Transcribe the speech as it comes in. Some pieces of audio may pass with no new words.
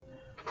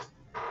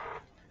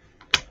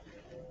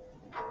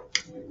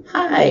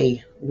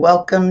Hi,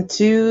 welcome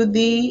to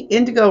the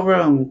Indigo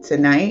Room.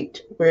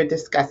 Tonight we're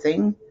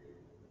discussing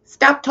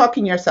stop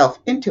talking yourself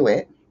into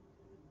it,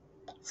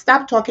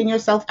 stop talking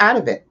yourself out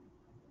of it.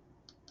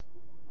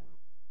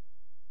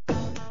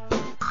 Welcome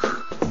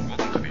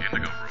to the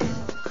Indigo Room.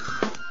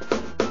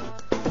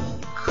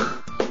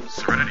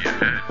 Serenity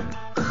ahead.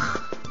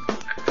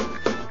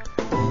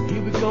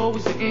 Here we go,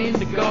 it's the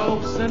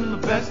indigo. Sending the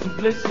best and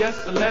bliss,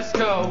 yes, so let's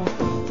go.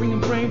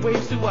 Bringing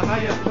brainwaves to a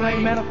higher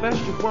plane.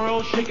 Manifest your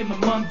world, shaking the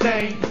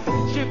mundane.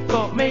 Shift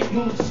thought, make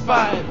moves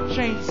inspired.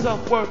 Change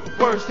self-worth,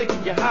 the words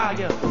taking you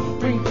higher.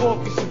 Bring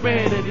forth your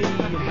serenity.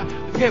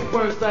 Forget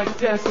words like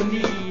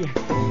destiny.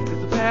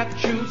 Cause the path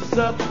you choose is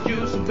up to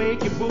you. So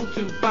make your move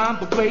to find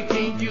the way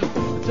in you.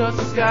 The touch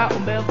the sky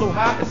will mellow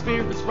high and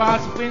spirits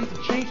rise and winds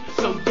of change.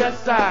 So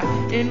yes, I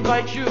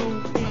invite you.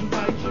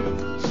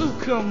 So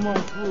come on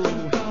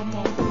through.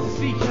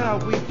 See how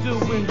we do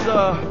in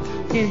the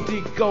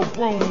Indigo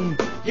Room.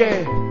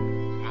 Yeah.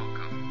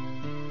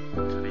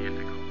 Welcome to the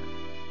Indigo Room.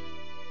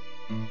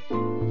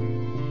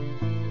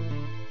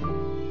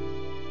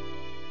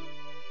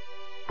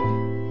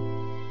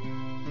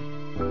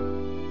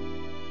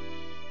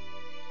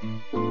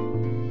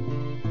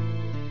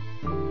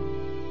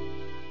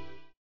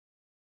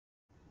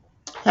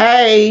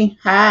 Hey,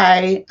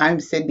 hi, I'm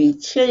Sydney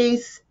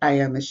Chase. I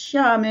am a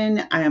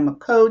shaman, I am a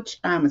coach,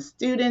 I'm a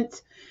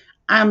student,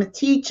 I'm a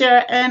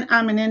teacher, and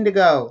I'm an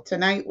indigo.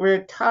 Tonight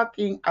we're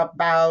talking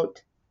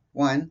about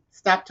one,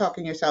 stop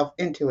talking yourself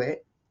into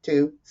it,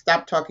 two,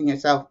 stop talking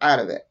yourself out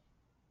of it.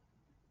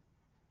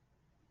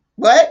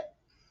 What?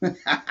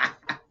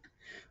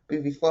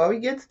 But before we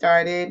get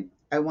started,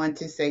 I want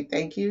to say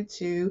thank you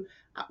to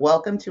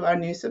welcome to our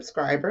new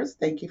subscribers.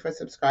 Thank you for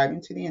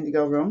subscribing to the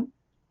Indigo Room.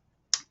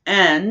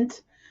 And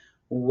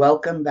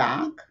welcome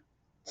back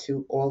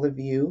to all of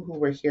you who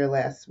were here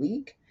last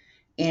week.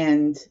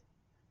 And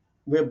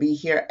we'll be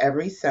here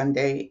every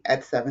Sunday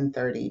at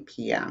 7:30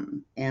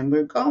 p.m. And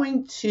we're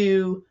going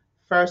to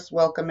first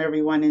welcome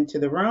everyone into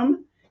the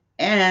room,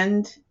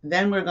 and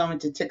then we're going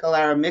to tickle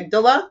our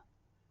amygdala,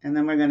 and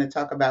then we're going to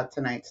talk about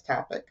tonight's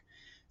topic.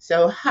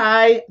 So,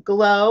 hi,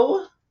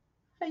 Glow.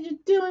 How you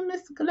doing,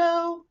 Miss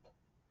Glow?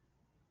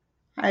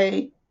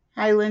 Hi,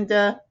 hi,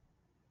 Linda.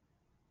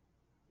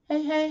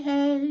 Hey, hey,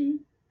 hey.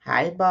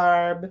 Hi,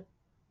 Barb.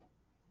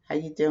 How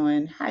you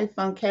doing? Hi,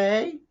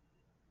 Funkay.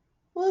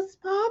 What's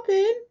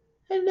poppin'?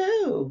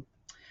 Hello.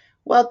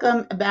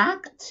 Welcome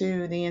back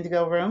to the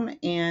Indigo Room,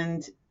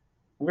 and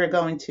we're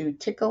going to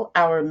tickle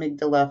our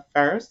amygdala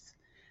first.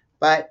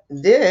 But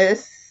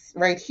this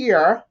right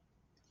here,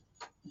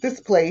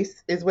 this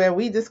place is where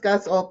we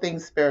discuss all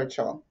things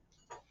spiritual.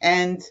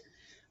 And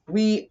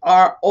we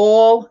are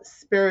all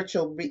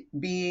spiritual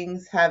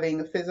beings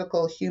having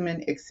physical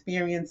human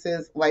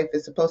experiences. Life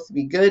is supposed to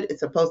be good,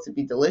 it's supposed to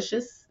be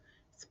delicious,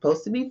 it's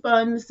supposed to be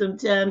fun.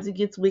 Sometimes it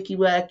gets wicky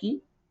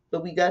wacky,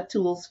 but we got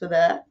tools for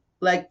that,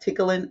 like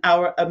tickling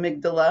our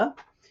amygdala.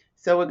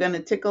 So we're going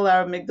to tickle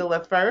our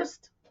amygdala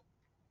first,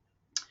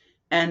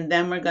 and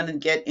then we're going to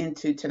get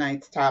into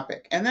tonight's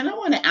topic. And then I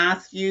want to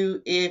ask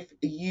you if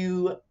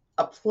you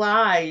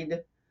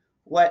applied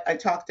what I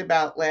talked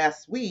about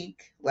last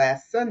week,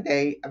 last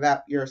Sunday,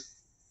 about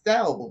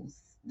yourselves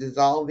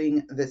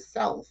dissolving the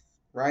self,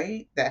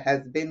 right? That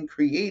has been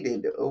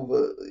created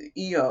over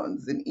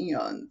eons and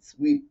eons.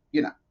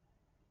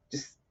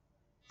 Just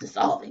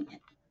dissolving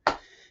it.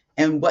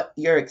 And what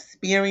your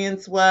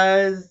experience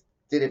was.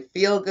 Did it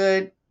feel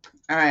good?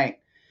 All right.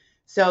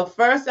 So,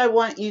 first, I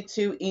want you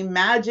to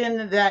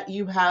imagine that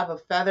you have a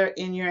feather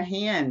in your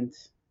hand.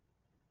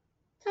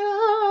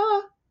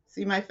 Ta-da!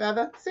 See my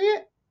feather? See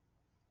it?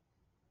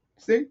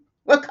 See?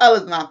 What color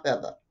is my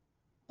feather?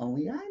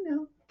 Only I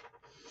know.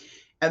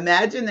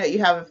 Imagine that you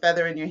have a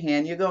feather in your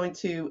hand. You're going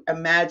to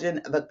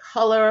imagine the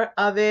color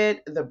of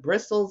it, the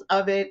bristles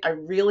of it. I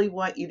really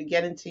want you to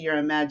get into your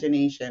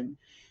imagination.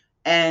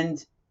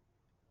 And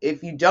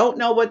if you don't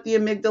know what the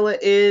amygdala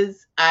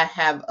is, I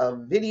have a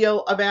video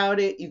about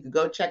it. You can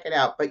go check it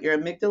out. But your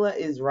amygdala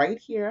is right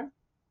here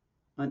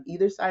on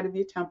either side of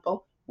your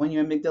temple. When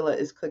your amygdala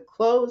is clicked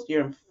closed,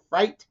 you're in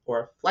fright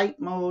or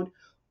flight mode.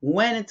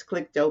 When it's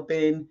clicked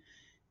open,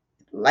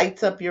 it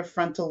lights up your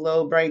frontal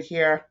lobe right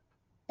here,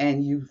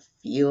 and you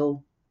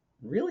feel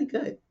really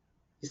good.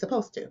 You're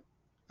supposed to.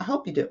 I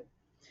hope you do.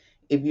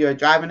 If you're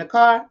driving a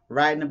car,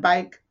 riding a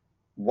bike,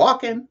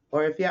 walking,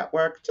 or if you're at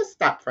work, just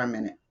stop for a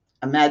minute.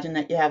 Imagine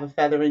that you have a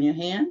feather in your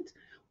hand.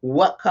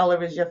 What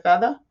color is your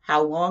feather?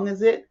 How long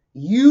is it?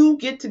 You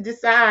get to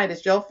decide.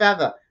 It's your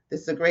feather.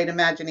 This is a great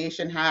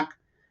imagination hack,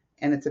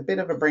 and it's a bit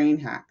of a brain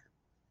hack.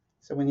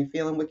 So when you're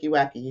feeling wicky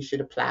wacky, you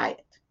should apply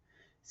it.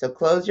 So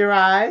close your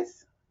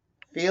eyes,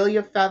 feel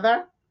your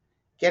feather,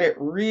 get it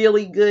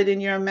really good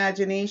in your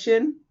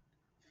imagination,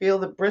 feel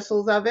the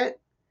bristles of it,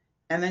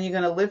 and then you're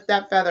going to lift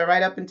that feather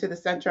right up into the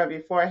center of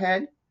your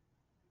forehead,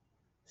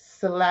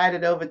 slide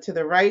it over to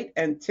the right,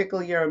 and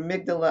tickle your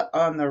amygdala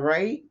on the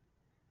right,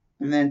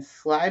 and then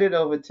slide it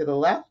over to the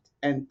left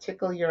and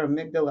tickle your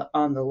amygdala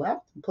on the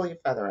left and pull your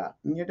feather out.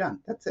 And you're done.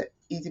 That's it.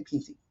 Easy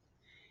peasy.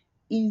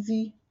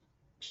 Easy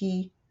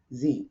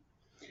peasy.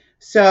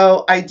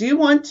 So I do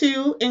want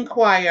to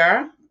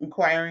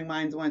inquiring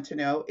minds want to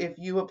know if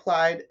you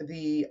applied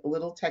the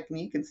little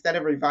technique instead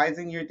of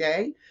revising your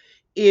day,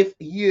 if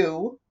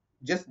you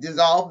just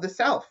dissolved the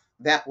self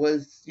that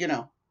was,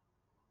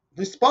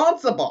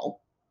 responsible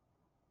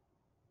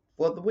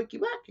for the wiki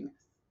wackiness,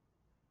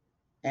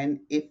 and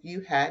if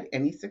you had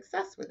any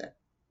success with it.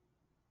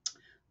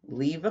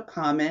 Leave a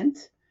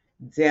comment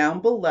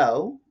down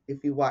below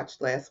if you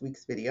watched last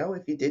week's video.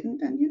 If you didn't,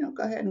 then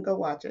go ahead and go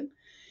watch it.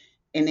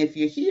 And if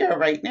you're here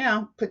right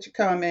now, put your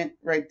comment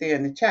right there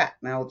in the chat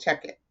and I will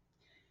check it.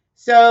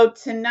 So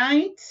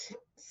tonight's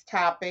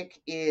topic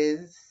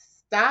is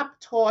stop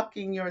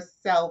talking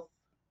yourself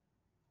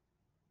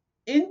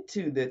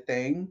into the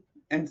thing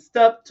and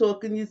stop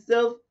talking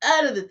yourself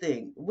out of the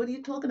thing. What are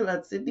you talking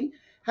about, Sydney?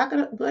 How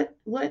can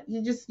what?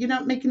 You're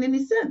not making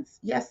any sense.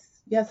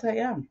 Yes, I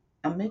am.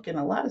 I'm making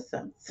a lot of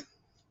sense.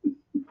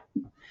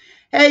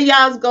 Hey,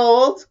 Yaz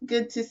Gold,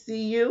 good to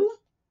see you.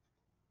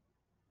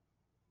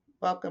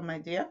 Welcome, my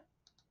dear.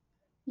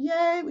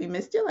 Yay, we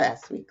missed you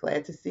last week.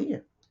 Glad to see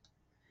you.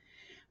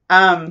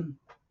 I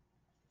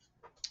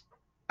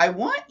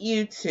want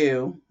you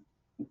to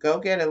go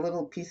get a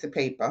little piece of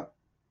paper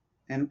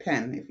and a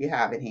pen if you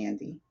have it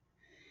handy.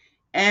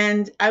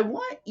 And I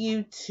want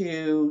you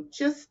to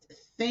just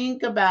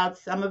think about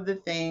some of the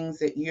things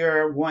that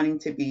you're wanting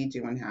to be,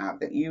 do, and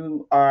have, that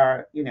you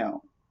are,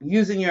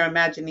 using your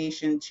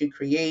imagination to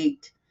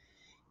create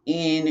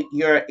in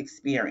your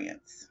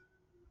experience.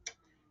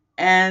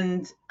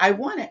 And I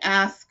want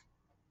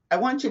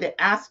you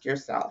to ask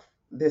yourself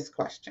this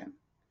question.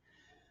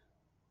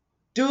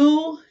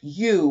 Do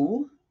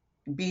you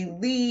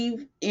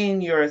believe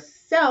in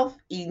yourself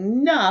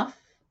enough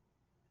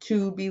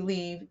to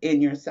believe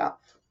in yourself?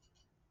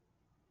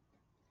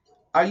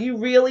 Are you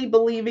really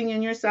believing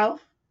in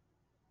yourself?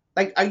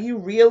 Like, are you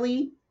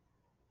really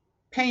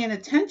paying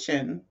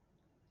attention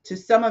to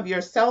some of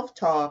your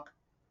self-talk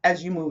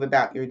as you move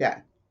about your day?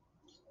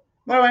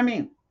 What do I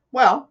mean?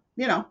 Well,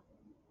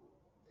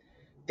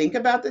 think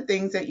about the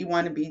things that you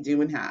want to be,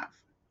 do, and have.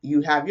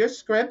 You have your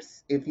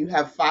scripts. If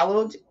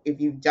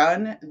you've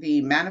done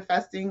the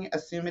manifesting,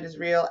 assume it is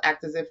real,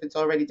 act as if it's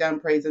already done,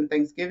 praise and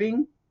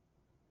thanksgiving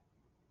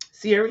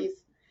series,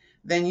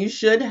 then you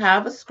should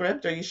have a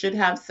script, or you should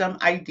have some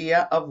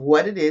idea of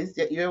what it is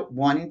that you're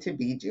wanting to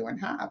be, do, and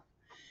have.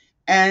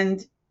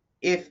 And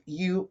if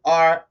you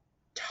are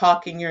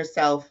talking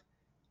yourself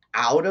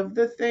out of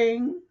the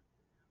thing,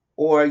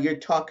 or you're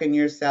talking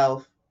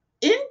yourself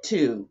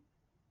into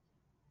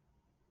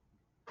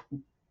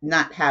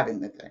not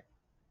having the thing,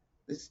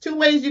 there's two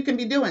ways you can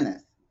be doing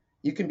this.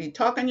 You can be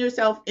talking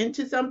yourself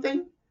into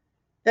something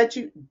that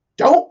you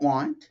don't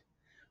want,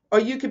 or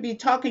you could be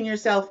talking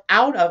yourself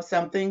out of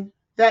something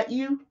that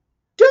you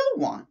do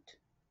want,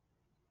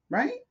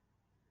 right?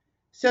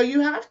 So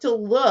you have to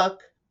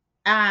look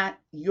at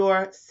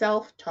your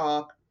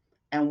self-talk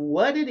and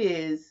what it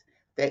is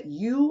that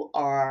you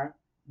are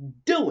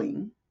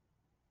doing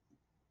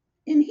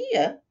in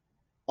here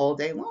all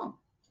day long.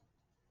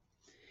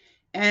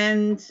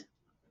 And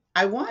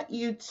I want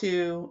you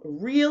to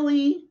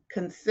really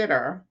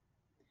consider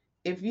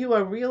if you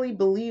are really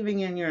believing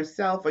in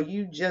yourself, or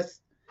you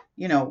just,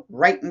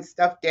 writing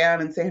stuff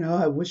down and saying, oh,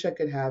 I wish I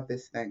could have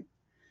this thing.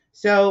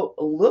 So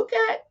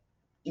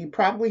you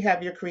probably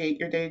have your Create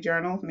Your Day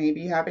journal.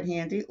 Maybe you have it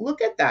handy.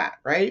 Look at that,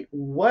 right?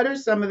 What are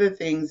some of the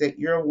things that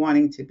you're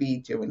wanting to be,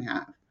 do, and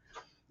have?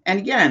 And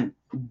again,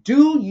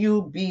 do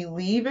you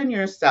believe in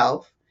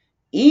yourself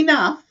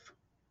enough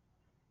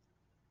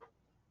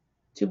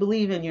to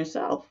believe in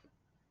yourself?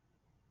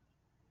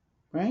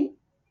 Right?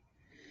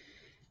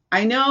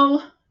 I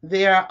know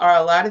there are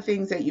a lot of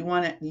things that you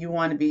want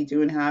to be,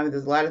 do, and have.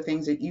 There's a lot of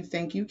things that you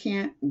think you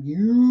can't.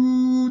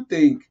 You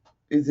think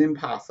is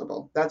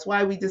impossible. That's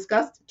why we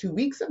discussed 2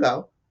 weeks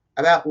ago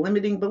about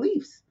limiting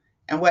beliefs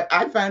and what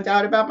I found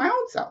out about my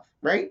own self,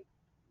 right?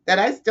 That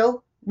I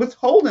still was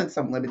holding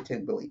some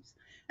limited beliefs.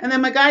 And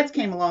then my guides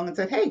came along and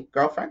said, hey,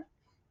 girlfriend,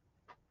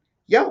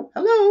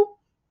 hello.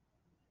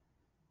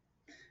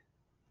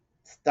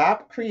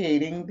 Stop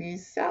creating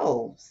these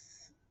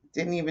selves.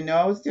 Didn't even know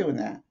I was doing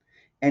that.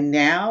 And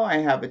now I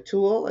have a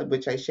tool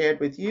which I shared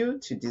with you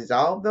to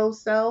dissolve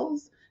those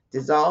cells,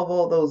 dissolve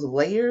all those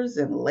layers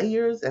and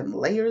layers and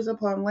layers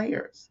upon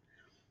layers.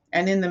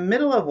 And in the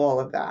middle of all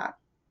of that,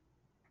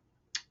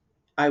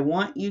 I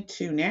want you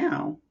to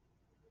now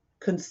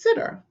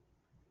consider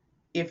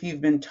if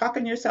you've been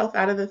talking yourself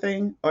out of the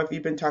thing, or if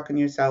you've been talking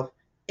yourself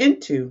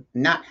into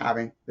not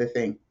having the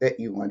thing that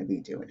you want to be,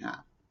 do, and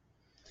have.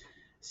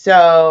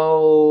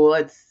 So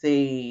let's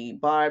see.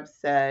 Barb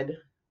said,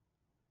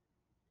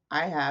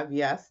 I have,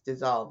 yes,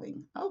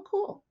 dissolving. Oh,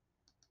 cool.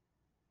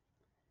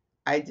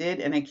 I did,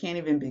 and I can't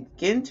even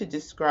begin to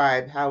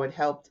describe how it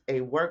helped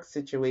a work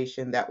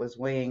situation that was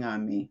weighing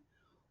on me.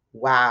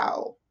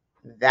 Wow,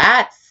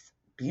 that's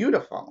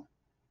beautiful.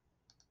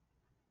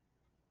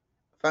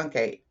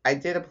 Funke, I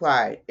did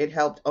apply. It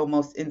helped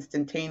almost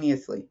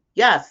instantaneously.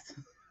 Yes,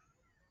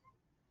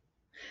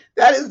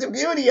 that is the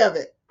beauty of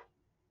it.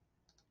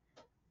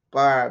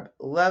 Barb,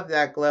 love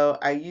that glow.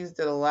 I used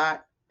it a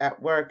lot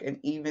at work and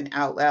even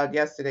out loud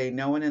yesterday.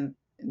 No one in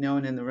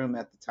the room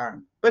at the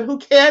time. But who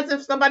cares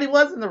if somebody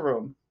was in the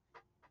room?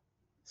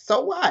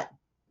 So what?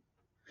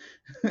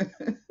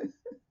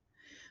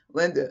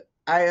 Linda,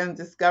 I am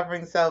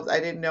discovering selves I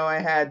didn't know I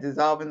had,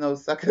 dissolving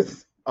those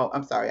suckers. Oh,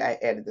 I'm sorry, I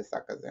added the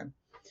suckers in.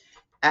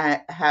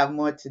 I have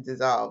more to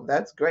dissolve.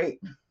 That's great.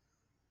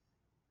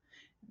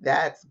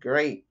 That's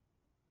great.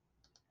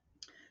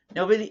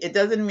 Nobody, it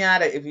doesn't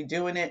matter if you're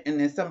doing it and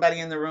there's somebody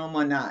in the room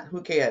or not.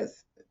 Who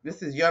cares?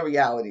 This is your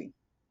reality.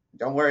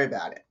 Don't worry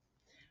about it.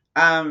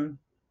 Um,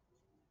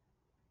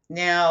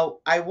 Now,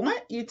 I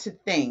want you to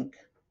think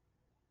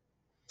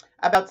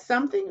about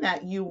something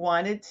that you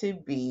wanted to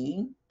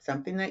be,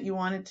 something that you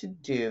wanted to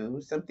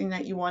do, something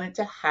that you wanted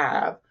to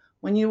have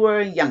when you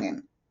were a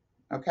youngin',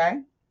 okay?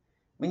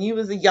 When you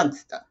was a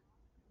youngster,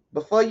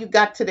 before you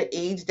got to the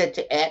age that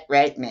you're at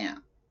right now.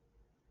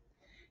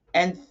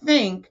 And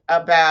think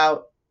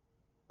about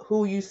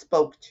who you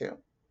spoke to.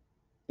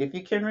 If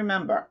you can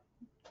remember,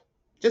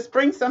 just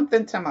bring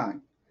something to mind.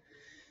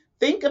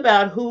 Think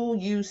about who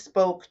you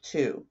spoke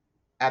to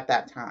at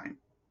that time.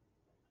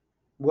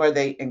 Were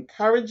they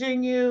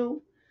encouraging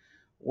you?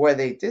 Were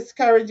they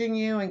discouraging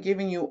you and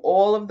giving you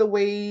all of the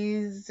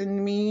ways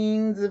and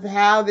means of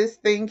how this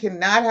thing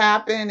cannot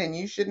happen and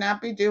you should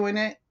not be doing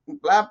it?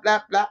 Blah,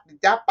 blah, blah,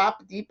 dop,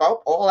 bop, deep,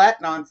 all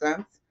that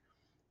nonsense.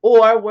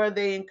 Or were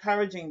they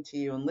encouraging to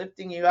you and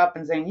lifting you up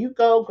and saying, you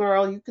go,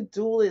 girl, you could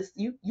do this.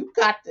 You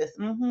got this.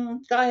 Go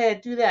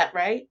ahead, do that,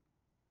 right?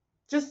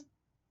 Just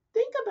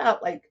think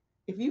about, like,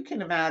 if you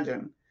can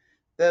imagine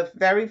the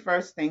very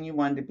first thing you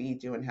wanted to be,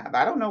 do, and have.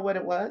 I don't know what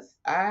it was.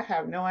 I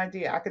have no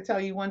idea. I could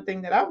tell you one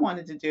thing that I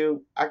wanted to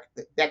do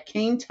that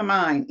came to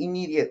mind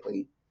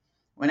immediately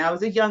when I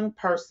was a young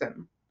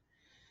person.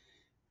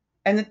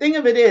 And the thing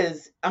of it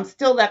is, I'm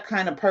still that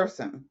kind of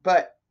person.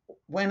 But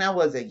when I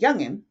was a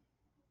youngin',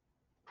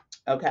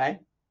 okay,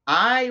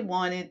 I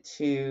wanted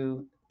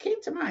to,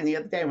 came to mind the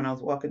other day when I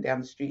was walking down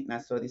the street and I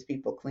saw these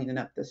people cleaning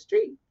up the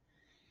street.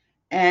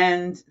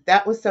 And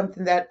that was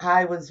something that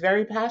I was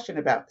very passionate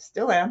about,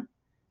 still am.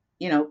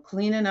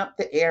 Cleaning up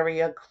the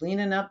area,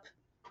 cleaning up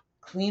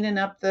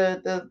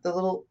the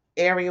little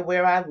area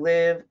where I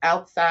live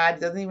outside.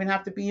 It doesn't even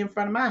have to be in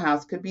front of my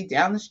house. Could be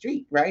down the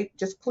street, right?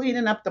 Just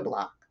cleaning up the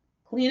block,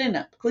 cleaning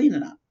up.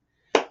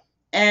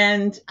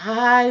 And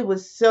I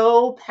was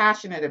so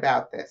passionate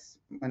about this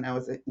when I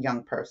was a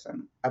young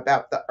person,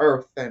 about the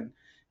earth and,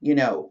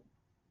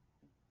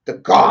 the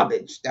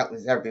garbage that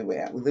was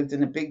everywhere. We lived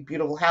in a big,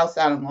 beautiful house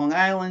out in Long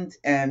Island.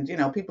 And,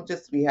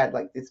 we had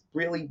like this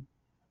really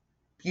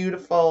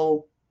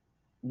beautiful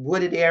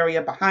wooded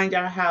area behind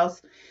our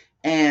house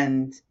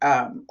and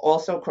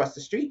also across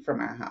the street from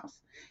our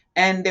house.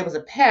 And there was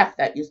a path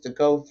that used to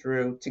go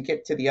through to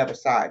get to the other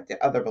side,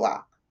 the other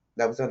block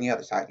that was on the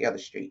other side, the other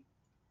street.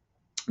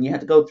 And you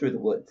had to go through the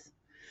woods.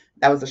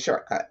 That was a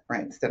shortcut,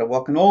 right? Instead of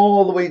walking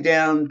all the way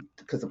down,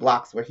 because the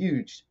blocks were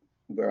huge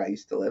where I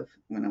used to live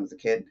when I was a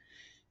kid,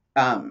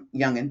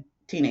 youngin',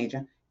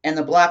 teenager. And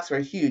the blocks were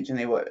huge and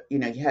they were,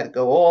 you had to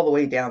go all the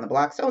way down the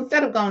block. So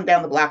instead of going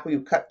down the block, we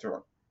would cut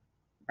through,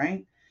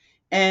 right?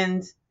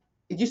 And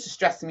it used to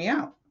stress me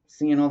out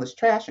seeing all this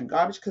trash and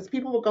garbage because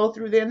people would go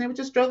through there and they would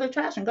just throw their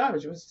trash and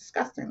garbage. It was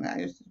disgusting. It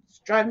used to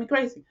drive me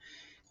crazy.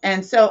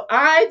 And so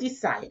I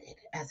decided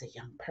as a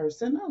young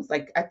person,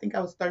 I think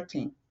I was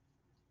 13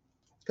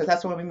 because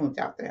that's when we moved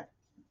out there.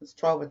 It was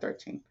 12 or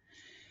 13.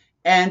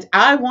 And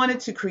I wanted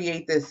to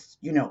create this,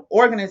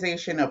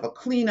 organization of a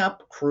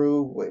cleanup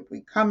crew where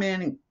we come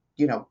in and,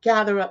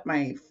 gather up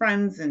my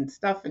friends and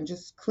stuff and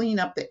just clean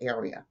up the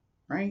area,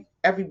 right?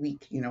 Every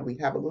week,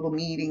 we'd have a little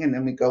meeting and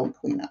then we go and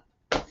clean up.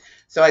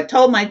 So I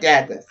told my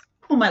dad this,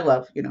 whom I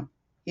love,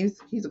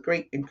 he's a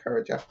great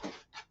encourager.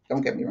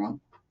 Don't get me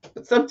wrong.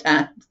 But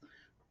sometimes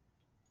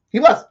he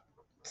wasn't.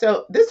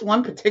 So this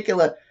one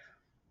particular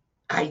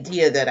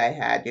idea that I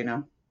had,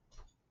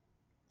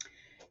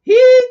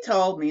 he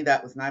told me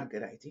that was not a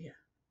good idea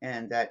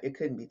and that it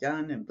couldn't be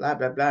done and blah,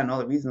 blah, blah, and all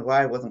the reasons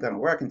why it wasn't going to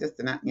work and this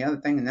and that and the other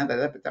thing and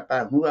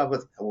who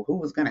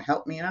was going to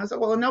help me. And I was like,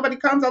 well, if nobody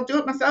comes, I'll do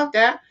it myself,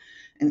 Dad.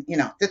 And,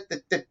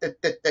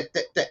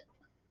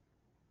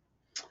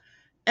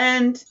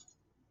 And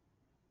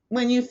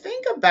when you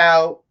think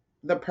about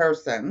the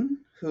person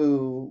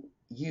who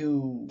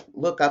you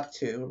look up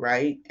to,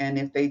 right? And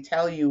if they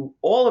tell you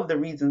all of the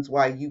reasons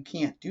why you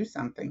can't do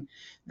something,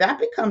 that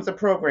becomes a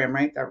program,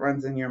 right? That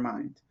runs in your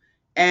mind.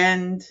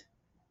 And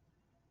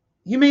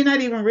you may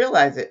not even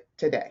realize it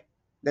today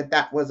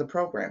that was a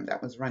program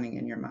that was running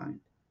in your mind.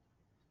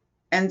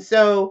 And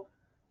so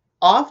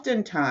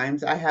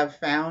oftentimes I have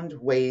found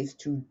ways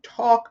to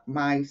talk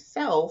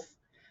myself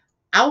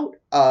out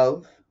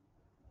of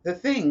the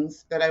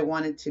things that I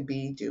wanted to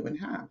be, do, and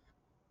have.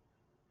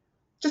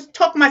 Just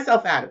talk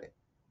myself out of it.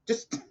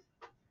 Just,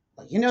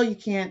 well, you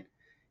can't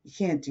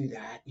do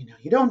that.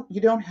 You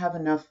don't have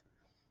enough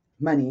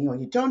money, or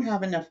you don't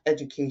have enough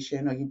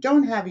education, or you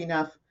don't have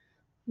enough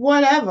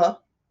whatever.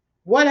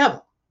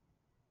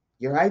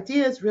 Your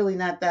idea is really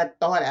not that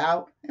thought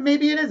out, and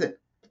maybe it isn't.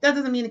 But that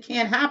doesn't mean it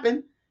can't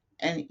happen.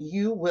 and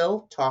you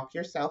will talk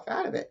yourself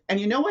out of it. And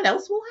you know what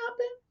else will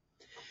happen?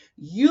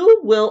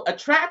 You will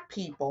attract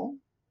people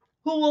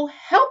who will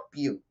help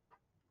you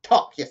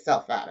talk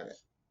yourself out of it.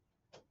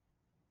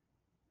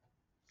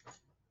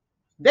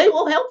 They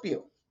will help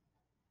you.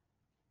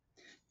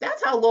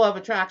 That's how law of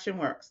attraction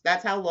works.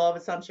 That's how law of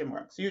assumption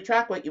works. You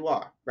attract what you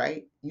are,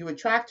 right? You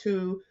attract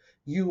who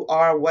you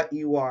are, what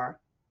you are,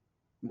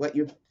 what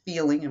you're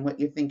feeling and what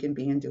you're thinking,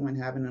 being, doing,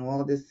 having, and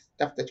all of this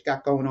stuff that you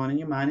got going on in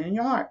your mind and in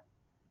your heart,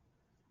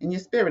 in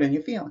your spirit and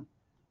your feeling.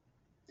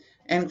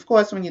 And of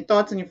course, when your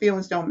thoughts and your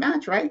feelings don't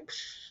match, right?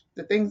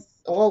 The thing's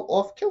all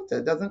off kilter.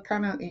 It doesn't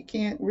you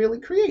can't really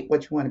create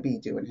what you want to be,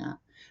 do, and have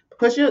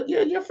because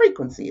your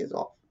frequency is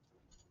off.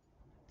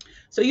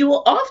 So you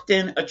will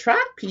often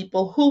attract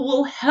people who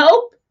will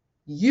help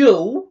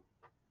you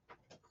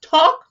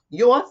talk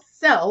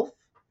yourself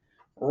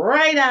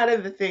right out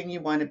of the thing you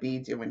want to be,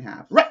 do, and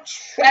have.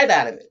 Right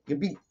out of it.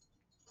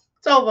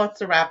 It's over. It's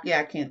a wrap.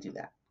 Yeah, I can't do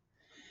that.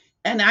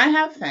 And I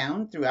have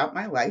found throughout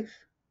my life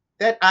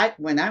that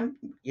when I'm,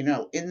 in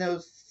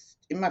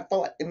my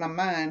thought, in my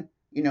mind,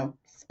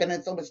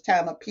 spending so much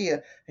time up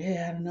here,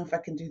 yeah, I don't know if I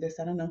can do this.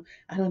 I don't know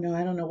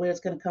where it's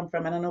going to come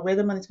from. I don't know where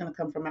the money's going to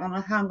come from. I don't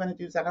know how I'm going to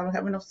do this. I don't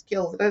have enough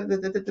skills,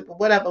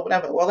 whatever,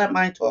 all that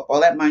mind talk,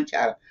 all that mind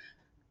chatter.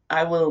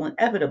 I will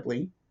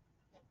inevitably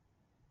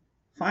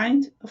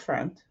find a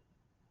friend,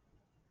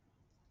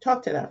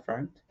 talk to that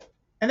friend,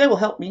 and they will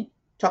help me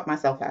talk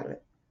myself out of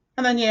it.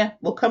 And then,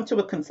 we'll come to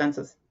a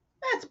consensus.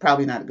 That's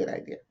probably not a good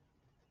idea.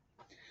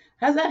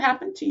 Has that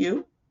happened to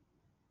you?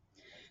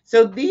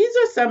 So these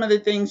are some of the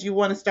things you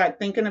want to start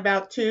thinking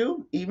about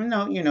too, even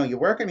though, you're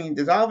working and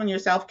dissolving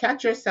yourself.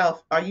 Catch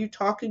yourself. Are you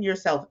talking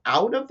yourself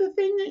out of the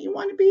thing that you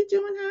want to be,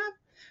 do, and have?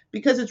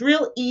 Because it's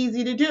real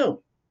easy to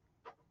do.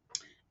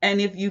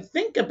 And if you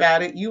think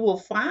about it, you will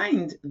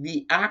find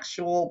the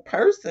actual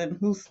person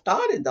who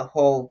started the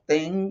whole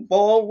thing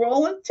ball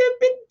rolling to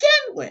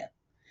begin with.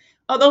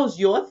 Are those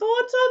your thoughts or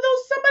are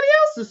those somebody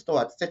else's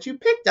thoughts that you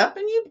picked up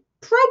and you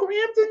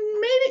programmed and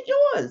made it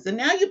yours? And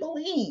now you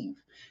believe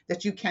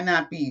that you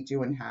cannot be,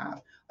 do, and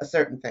have a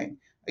certain thing.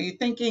 Are you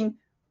thinking,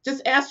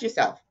 just ask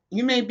yourself,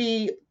 you may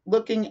be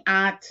looking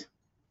at,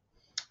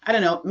 I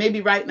don't know,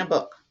 maybe writing a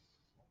book,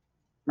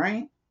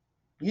 right?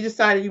 You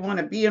decided you want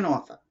to be an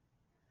author.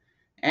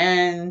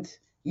 And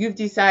you've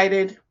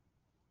decided,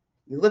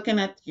 you're looking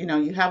at,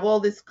 you have all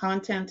this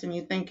content and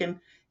you're thinking,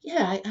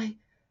 yeah,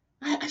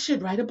 I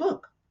should write a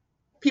book.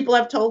 People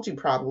have told you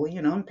probably,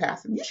 in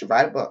passing, you should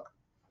write a book.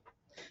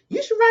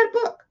 You should write a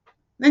book.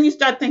 Then you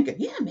start thinking,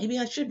 yeah, maybe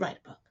I should write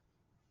a book.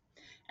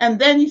 And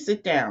then you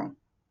sit down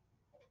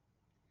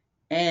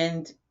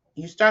and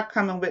you start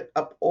coming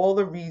up all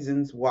the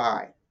reasons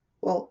why.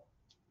 Well,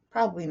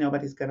 probably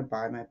nobody's going to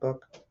buy my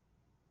book.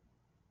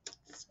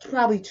 It's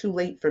probably too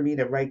late for me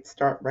to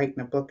start writing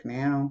a book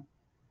now.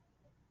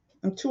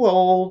 I'm too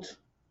old.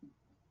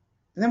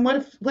 And then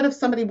what if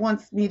somebody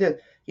wants me to,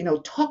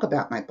 talk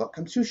about my book?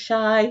 I'm too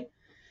shy.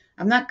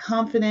 I'm not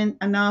confident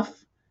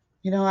enough.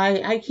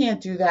 I can't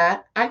do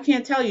that. I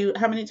can't tell you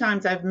how many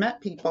times I've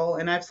met people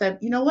and I've said,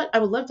 you know what? I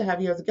would love to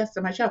have you as a guest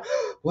on my show.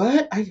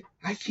 What? I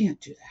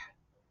can't do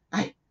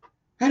that.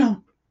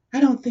 I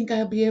don't think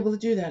I'll be able to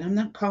do that. I'm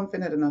not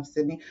confident enough,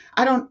 Sydney.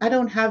 I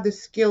don't have the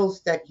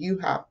skills that you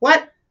have.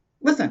 What?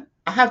 Listen,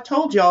 I have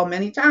told y'all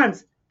many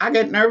times. I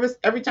get nervous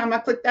every time I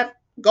click that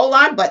go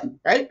live button,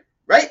 right?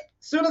 Right?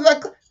 As soon as I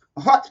click,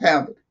 my heart's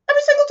pounding.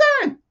 Every single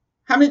time.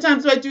 How many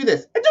times do I do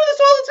this? I do this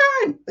all the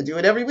time. I do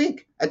it every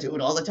week. I do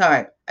it all the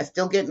time. I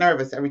still get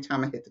nervous every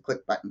time I hit the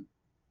click button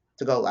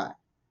to go live.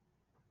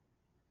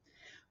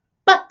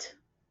 But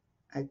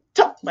I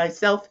talk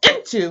myself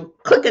into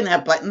clicking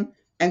that button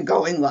and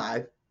going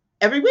live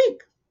every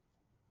week.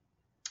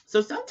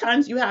 So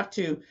sometimes you have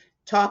to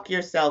talk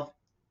yourself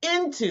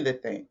into the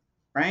thing,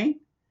 right?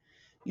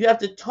 You have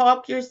to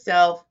talk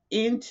yourself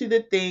into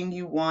the thing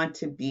you want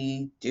to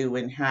be, do,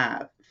 and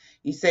have.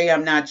 You say,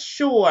 I'm not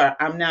sure,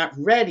 I'm not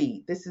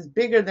ready. This is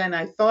bigger than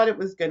I thought it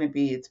was going to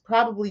be. It's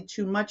probably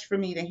too much for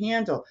me to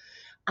handle.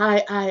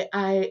 I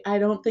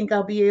don't think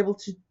I'll be able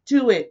to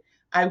do it.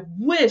 I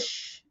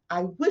wish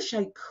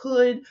I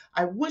could.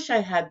 I wish I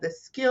had the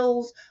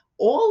skills.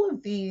 All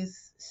of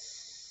these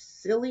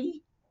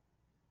silly,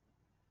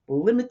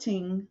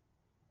 limiting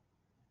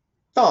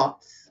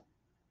thoughts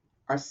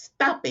are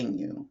stopping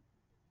you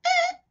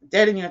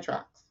dead in your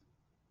tracks,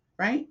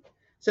 right?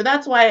 So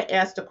that's why I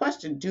asked the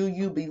question, do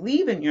you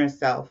believe in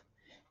yourself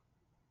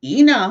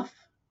enough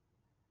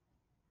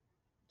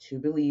to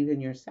believe in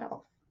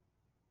yourself?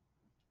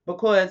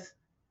 Because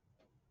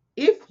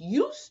if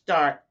you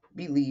start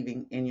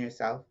believing in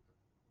yourself,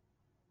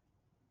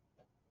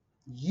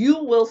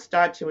 you will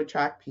start to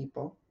attract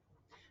people.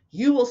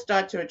 You will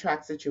start to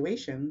attract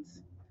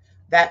situations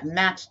that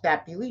match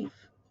that belief,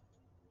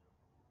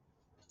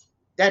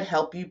 that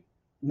help you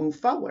move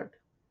forward.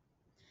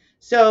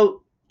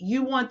 So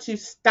you want to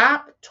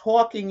stop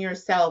talking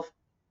yourself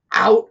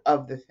out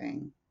of the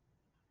thing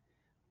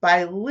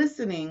by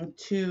listening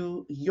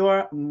to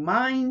your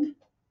mind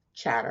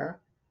chatter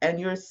and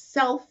your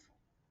self-talk.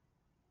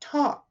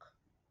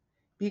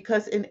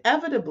 Because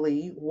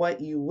inevitably, what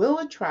you will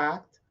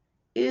attract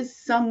is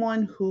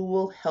someone who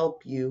will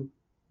help you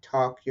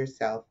talk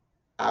yourself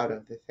out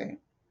of the thing.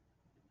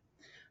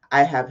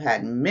 I have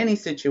had many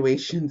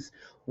situations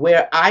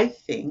where I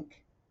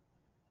think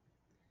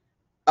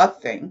a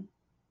thing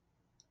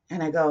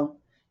and I go,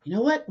 you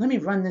know what? Let me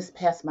run this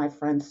past my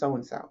friend so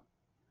and so.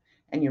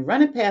 And you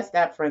run it past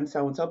that friend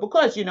so and so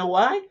because you know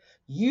why?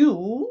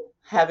 You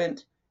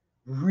haven't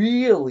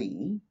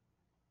really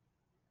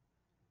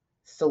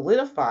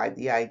solidified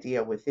the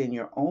idea within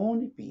your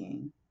own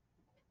being.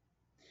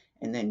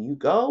 And then you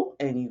go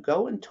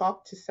and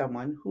talk to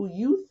someone who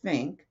you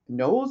think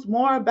knows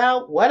more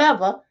about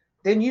whatever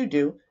than you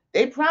do.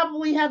 They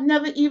probably have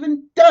never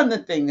even done the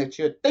thing that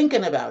you're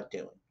thinking about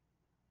doing.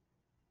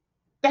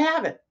 They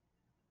haven't.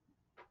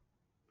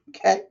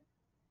 Okay.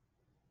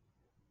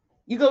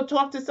 You go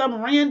talk to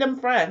some random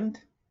friend.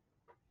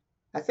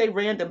 I say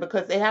random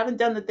because they haven't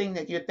done the thing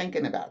that you're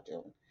thinking about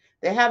doing.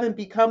 They haven't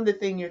become the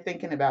thing you're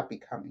thinking about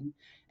becoming.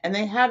 And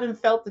they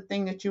haven't felt the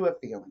thing that you are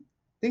feeling.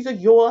 These are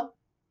your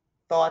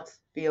thoughts,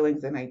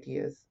 feelings, and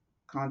ideas,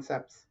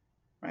 concepts,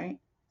 right?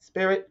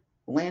 Spirit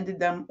landed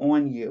them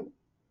on you.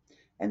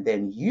 And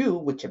then you,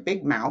 with your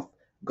big mouth,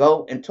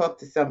 go and talk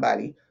to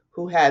somebody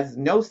who has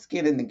no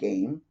skin in the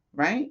game,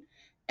 right?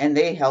 And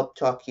they help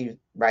talk you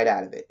right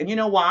out of it. And you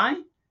know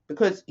why?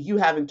 Because you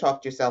haven't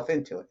talked yourself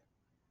into it.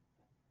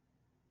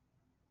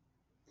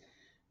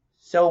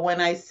 So when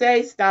I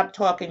say stop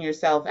talking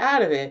yourself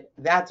out of it,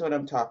 that's what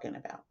I'm talking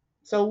about.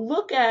 So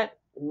look at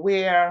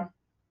where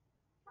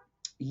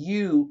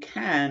you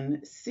can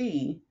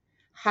see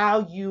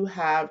how you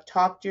have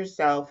talked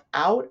yourself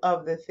out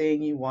of the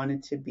thing you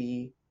wanted to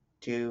be,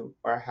 do,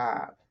 or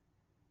have,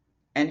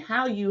 and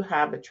how you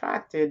have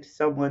attracted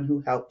someone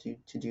who helped you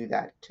to do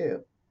that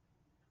too.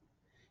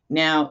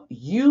 Now,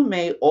 you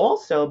may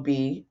also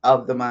be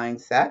of the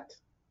mindset,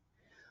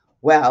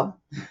 well,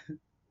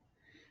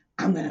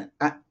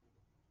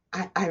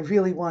 I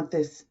really want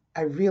this.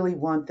 I really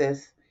want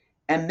this.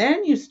 And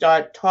then you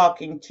start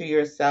talking to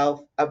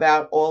yourself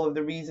about all of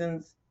the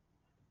reasons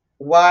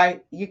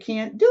why you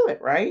can't do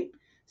it, right?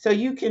 So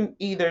you can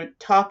either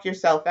talk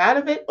yourself out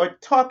of it or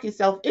talk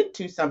yourself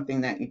into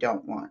something that you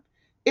don't want.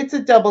 It's a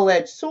double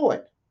edged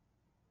sword.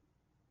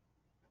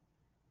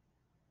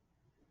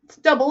 It's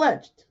double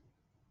edged.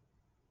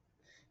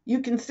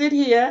 You can sit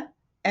here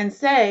and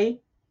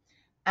say,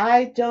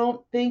 I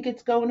don't think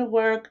it's going to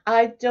work.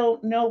 I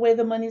don't know where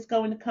the money's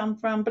going to come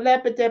from. Blah,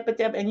 blah, blah, blah,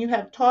 blah. And you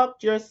have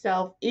talked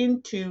yourself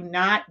into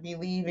not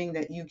believing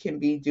that you can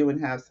be, do, and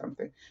have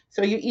something.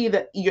 So you're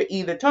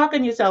either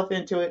talking yourself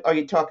into it or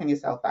you're talking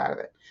yourself out of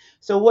it.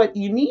 So what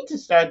you need to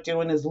start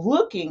doing is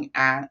looking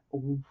at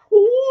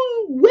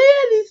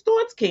where these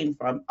thoughts came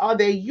from. Are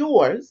they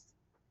yours?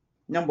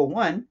 Number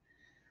one,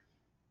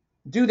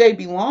 do they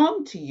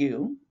belong to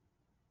you?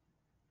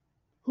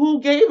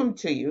 Who gave them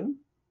to you?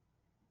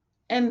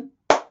 And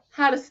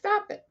how to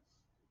stop it.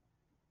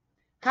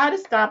 How to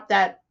stop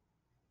that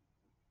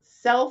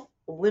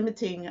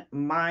self-limiting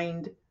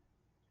mind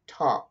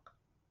talk.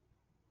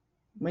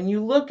 When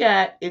you look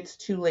at it's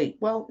too late.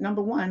 Well,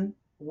 number one,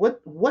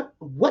 what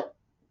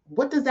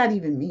does that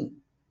even mean?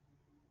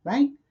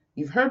 Right?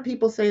 You've heard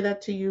people say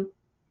that to you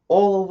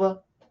all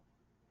over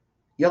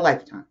your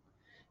lifetime.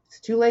 It's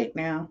too late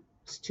now.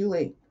 It's too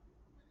late.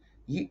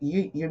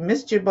 You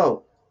missed your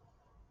boat.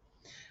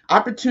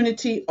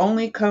 Opportunity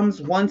only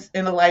comes once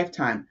in a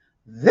lifetime.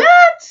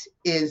 That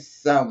is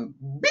some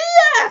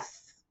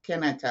BS,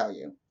 can I tell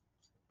you?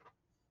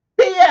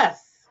 BS.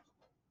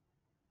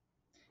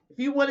 If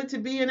you wanted to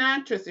be an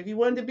actress, if you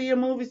wanted to be a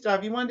movie star,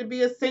 if you wanted to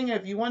be a singer,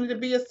 if you wanted to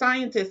be a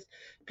scientist,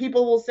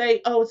 people will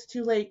say, oh, it's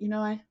too late. You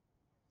know,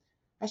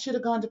 I should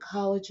have gone to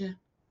college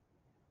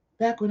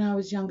back when I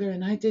was younger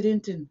and I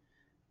didn't. And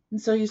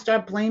so you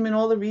start blaming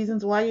all the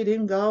reasons why you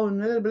didn't go and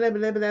blah, blah,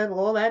 blah, blah, blah,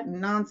 all that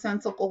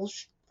nonsensical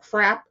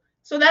crap.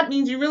 So that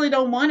means you really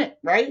don't want it,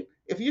 right?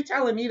 If you're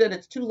telling me that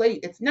it's too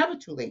late, it's never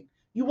too late.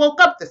 You woke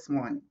up this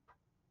morning.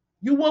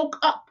 You woke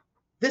up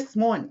this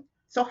morning.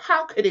 So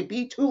how could it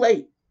be too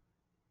late?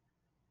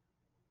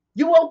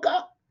 You woke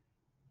up.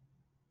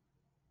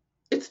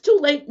 It's too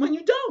late when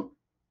you don't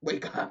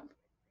wake up.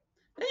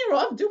 Then you're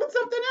off doing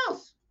something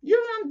else.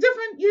 You're in a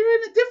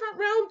different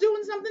realm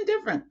doing something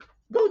different.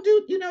 Go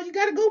do, you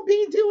got to go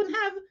be, do, and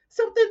have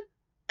something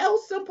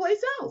else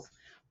someplace else.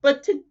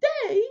 But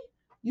today,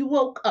 you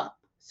woke up.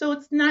 So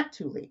it's not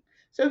too late.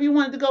 So if you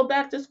wanted to go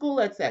back to school,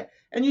 let's say,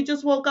 and you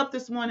just woke up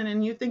this morning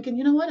and you're thinking,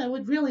 you know what, I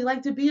would really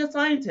like to be a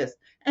scientist.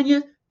 And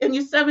you're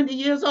 70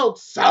 years old.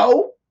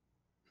 So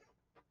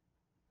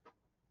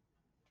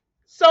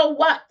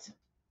what?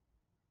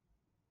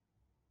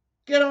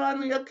 Get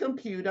on your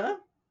computer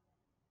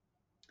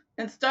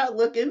and start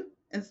looking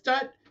and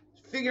start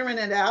figuring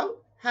it out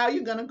how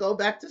you're going to go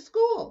back to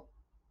school.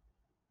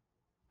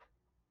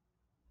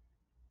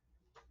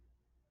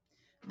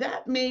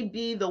 That may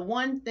be the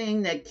one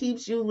thing that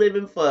keeps you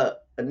living for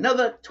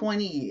another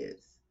 20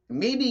 years.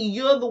 Maybe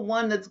you're the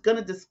one that's going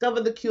to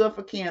discover the cure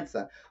for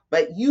cancer,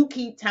 but you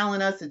keep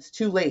telling us it's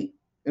too late.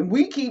 And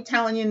we keep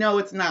telling you, no,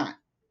 it's not.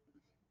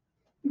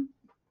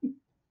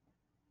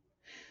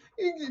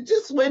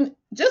 Just when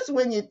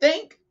you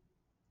think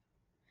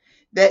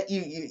that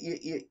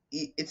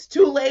it's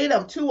too late,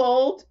 I'm too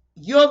old,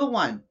 you're the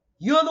one.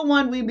 You're the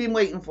one we've been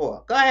waiting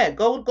for. Go ahead,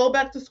 go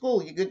back to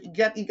school. You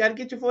got to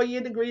get your 4 year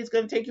degree. It's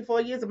going to take you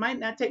 4 years. It might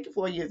not take you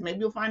 4 years. Maybe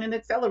you'll find an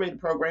accelerated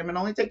program and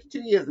only take you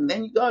 2 years, and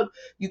then you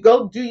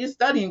go do your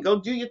study and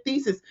go do your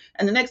thesis.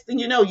 And the next thing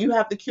you know, you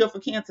have the cure for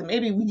cancer.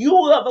 Maybe you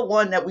are the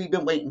one that we've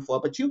been waiting for,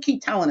 but you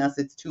keep telling us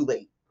it's too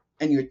late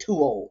and you're too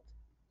old.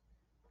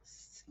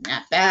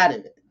 Snap out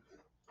of it.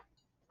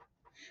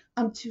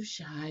 I'm too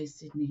shy,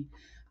 Sydney.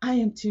 I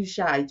am too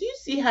shy. Do you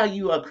see how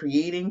you are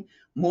creating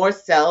more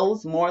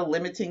cells, more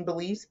limiting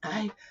beliefs?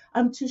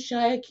 I'm too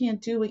shy. I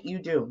can't do what you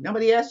do.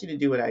 Nobody asked you to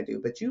do what I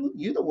do, but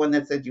you're the one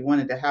that said you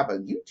wanted to have a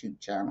YouTube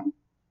channel.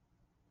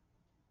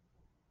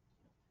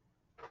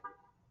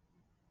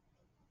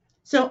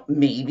 So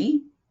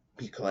maybe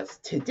because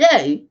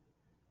today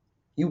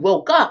you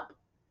woke up,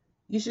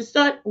 you should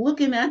start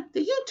looking at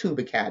the YouTube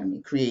Academy,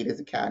 Creators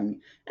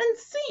Academy, and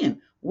seeing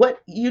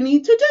what you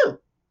need to do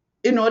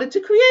in order to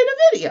create a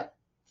video.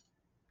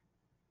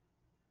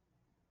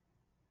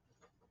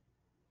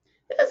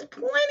 There's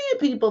plenty of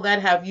people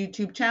that have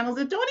YouTube channels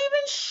that don't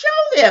even show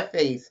their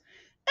face,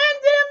 and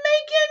they're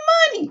making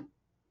money.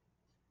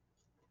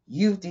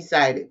 You've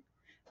decided,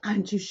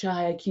 I'm too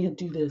shy. I can't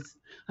do this.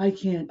 I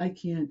can't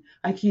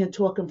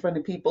talk in front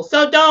of people.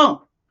 So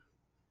don't.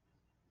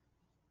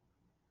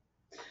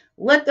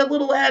 Let the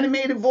little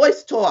animated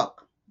voice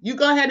talk. You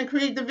go ahead and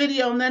create the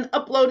video and then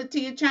upload it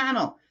to your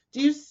channel. Do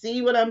you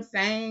see what I'm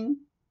saying?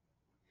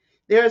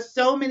 There are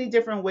so many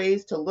different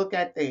ways to look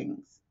at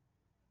things.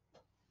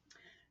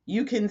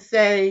 You can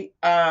say,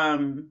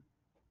 I'm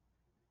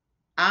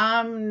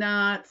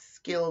not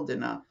skilled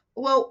enough.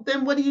 Well,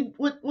 then what?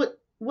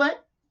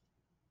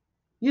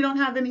 You don't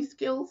have any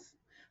skills?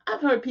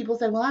 I've heard people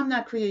say, well, I'm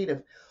not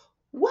creative.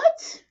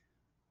 What?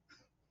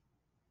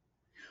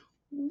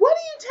 What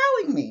are you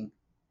telling me?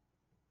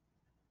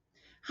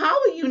 How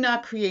are you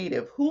not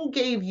creative? Who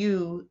gave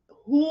you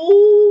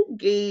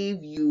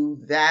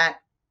that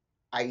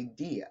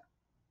idea?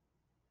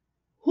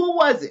 Who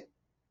was it?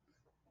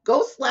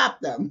 Go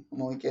slap them.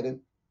 I'm only kidding.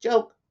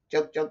 Joke.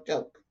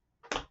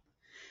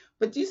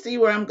 But do you see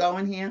where I'm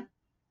going here?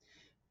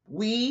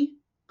 We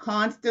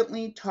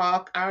constantly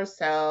talk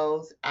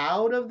ourselves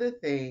out of the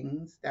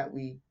things that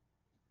we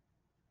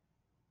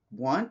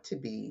want to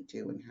be,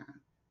 do, and have.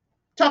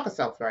 Talk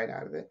ourselves right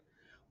out of it.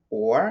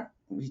 Or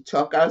we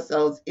talk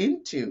ourselves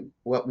into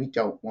what we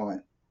don't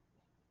want.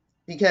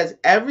 Because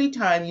every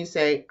time you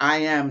say, I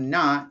am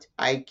not,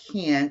 I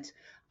can't,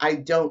 I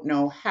don't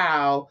know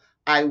how,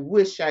 I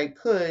wish I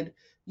could,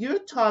 you're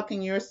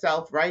talking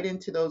yourself right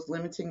into those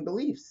limiting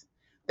beliefs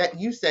that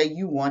you say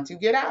you want to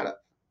get out of.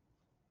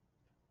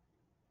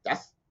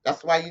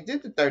 That's why you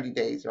did the 30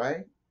 days,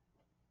 right?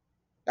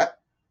 That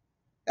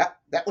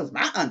was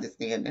my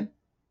understanding.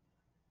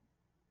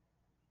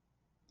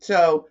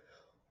 So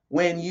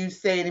when you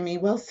say to me,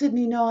 well,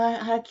 Sydney, no,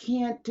 I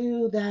can't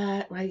do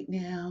that right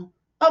now.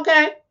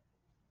 Okay.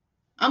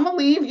 I'm going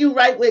to leave you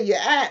right where you're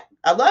at.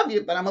 I love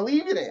you, but I'm going to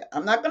leave you there.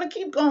 I'm not going to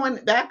keep going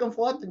back and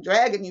forth and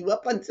dragging you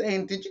up and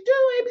saying, did you do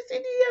A, B, C,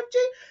 D, E, F, G?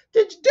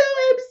 Did you do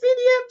A, B, C,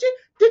 D, E, F, G?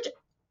 Did you?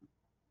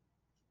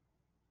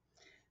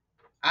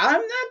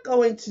 I'm not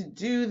going to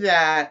do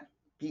that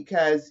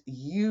because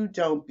you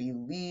don't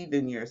believe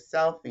in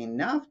yourself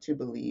enough to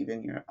believe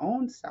in your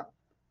own self.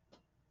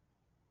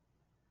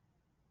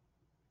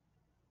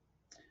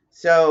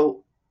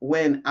 So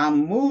when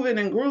I'm moving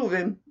and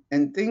grooving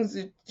and things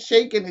are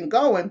shaking and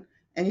going,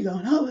 and you're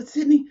going, oh,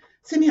 Sydney,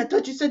 I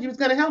thought you said you was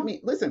going to help me.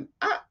 Listen,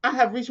 I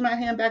have reached my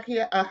hand back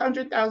here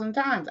 100,000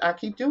 times. I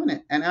keep doing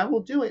it, and I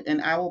will do it,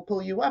 and I will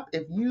pull you up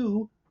if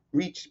you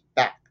reach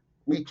back,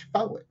 reach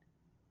forward,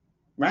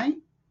 right?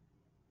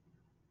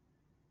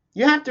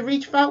 You have to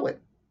reach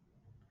forward.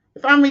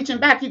 If I'm reaching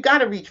back, you got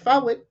to reach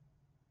forward.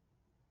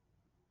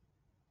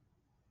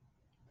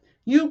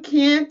 You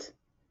can't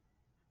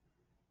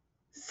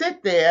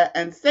sit there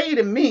and say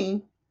to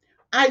me,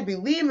 I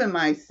believe in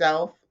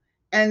myself,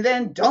 and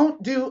then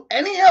don't do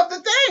any of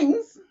the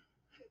things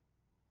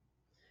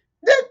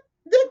that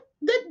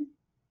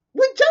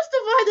would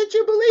justify that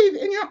you believe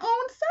in your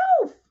own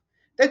self.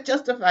 That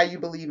justify you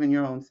believe in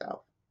your own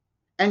self.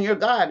 And your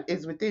God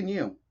is within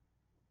you.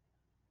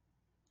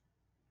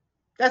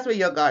 That's where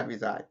your God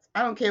resides.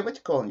 I don't care what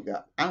you call your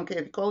God. I don't care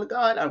if you call it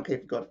God. I don't care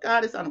if you call it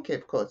goddess. I don't care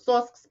if you call it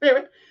source,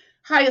 spirit,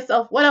 higher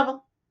self, whatever.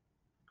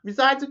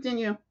 Resides within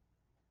you.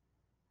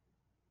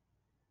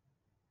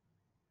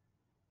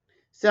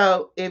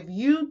 So if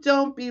you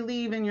don't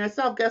believe in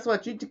yourself, guess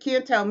what? You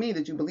can't tell me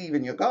that you believe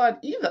in your God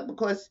either,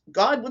 because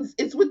God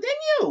is within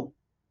you.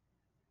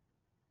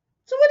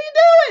 So what are you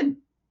doing?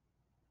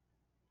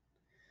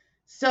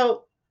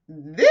 So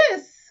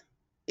this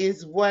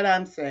is what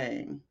I'm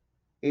saying.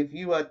 If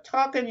you are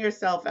talking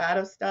yourself out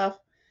of stuff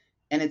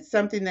and it's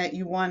something that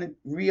you want to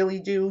really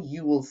do,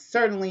 you will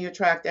certainly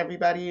attract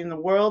everybody in the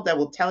world that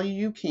will tell you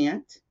you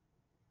can't.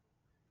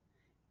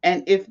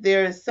 And if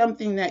there is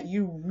something that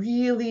you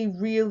really,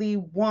 really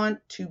want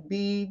to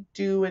be,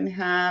 do, and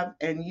have,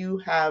 and you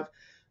have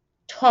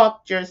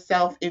talked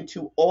yourself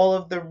into all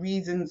of the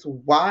reasons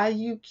why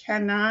you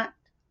cannot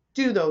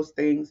do those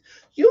things,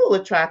 you will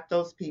attract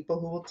those people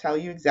who will tell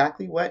you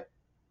exactly what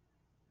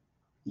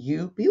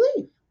you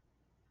believe.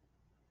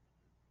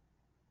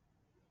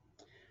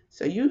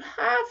 So you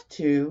have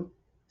to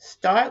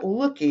start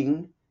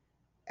looking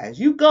as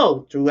you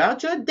go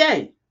throughout your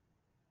day,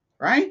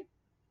 right?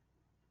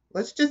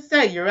 Let's just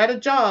say you're at a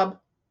job.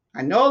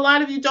 I know a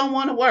lot of you don't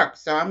want to work,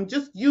 so I'm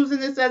just using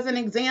this as an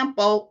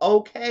example,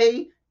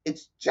 okay?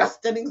 It's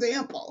just an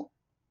example.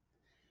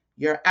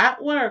 You're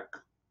at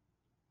work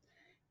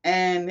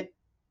and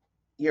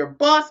your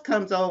boss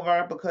comes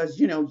over because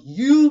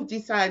you've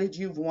decided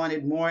you've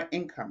wanted more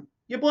income.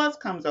 Your boss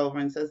comes over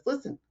and says,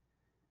 "Listen,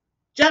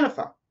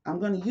 Jennifer, I'm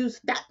going to use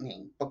that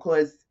name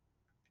because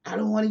I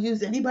don't want to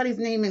use anybody's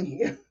name in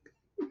here.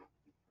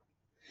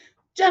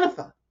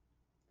 Jennifer,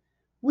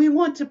 we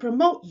want to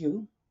promote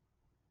you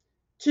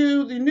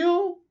to the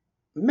new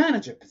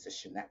manager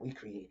position that we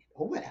created,"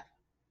 or whatever,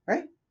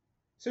 right?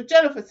 So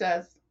Jennifer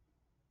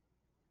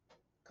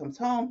comes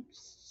home,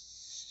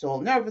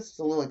 so nervous,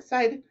 a little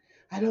excited.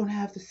 "I don't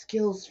have the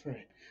skills for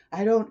it.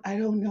 I don't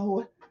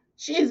know."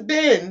 She's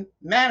been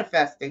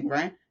manifesting,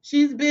 right?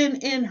 She's been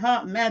in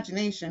her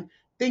imagination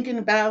thinking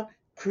about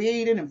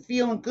creating and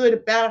feeling good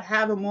about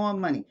having more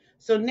money.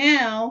 So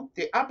now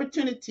the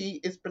opportunity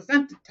is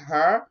presented to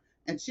her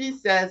and she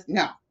says,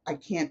 "No, I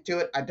can't do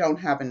it. I don't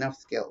have enough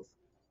skills."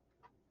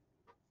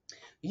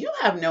 You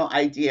have no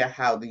idea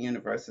how the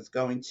universe is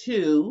going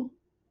to,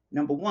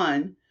 number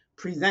one,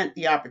 present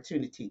the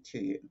opportunity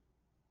to you.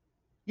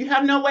 You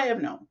have no way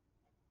of knowing.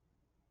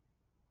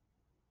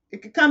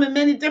 It could come in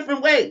many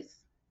different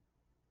ways.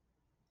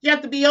 You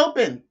have to be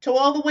open to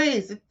all the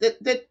ways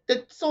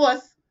that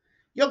source,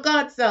 your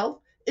God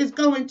self, is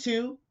going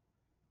to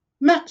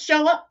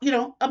show up,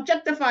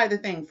 objectify the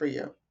thing for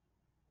you.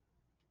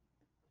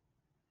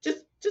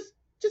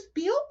 Just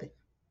be open.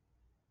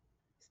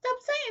 Stop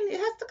saying it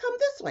has to come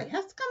this way, it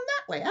has to come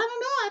that way. I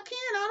don't know, I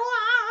can't, I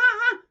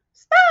don't.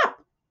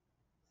 Stop.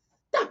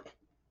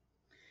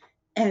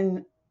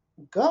 And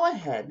go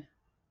ahead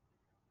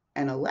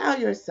and allow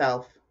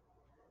yourself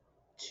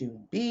to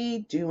be,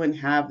 do, and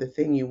have the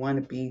thing you want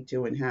to be,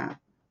 do, and have.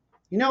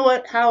 You know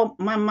what? How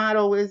my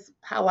motto is,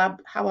 how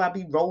I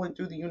be rolling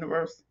through the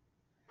universe.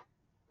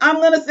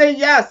 I'm gonna say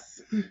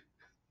yes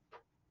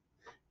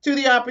to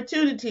the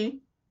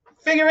opportunity.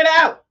 Figure it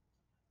out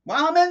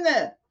while I'm in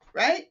there,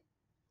 right?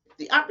 If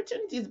the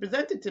opportunity is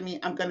presented to me,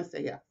 I'm gonna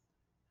say yes.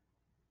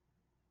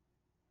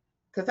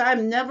 Because I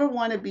never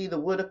want to be the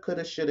woulda,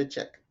 coulda, shoulda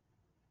chick.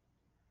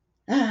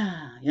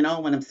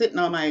 When I'm sitting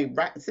in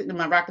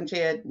my rocking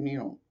chair,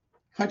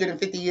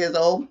 150 years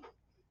old,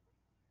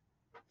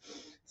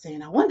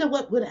 saying, "I wonder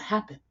what would have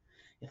happened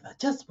if I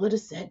just would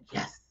have said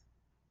yes.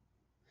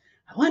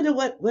 I wonder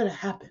what would have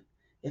happened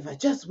if I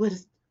just would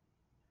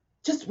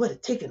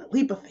have taken a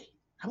leap of faith.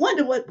 I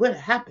wonder what would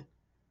have happened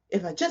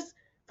if I just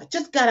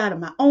got out of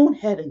my own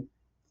head and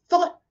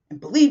thought and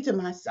believed in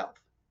myself."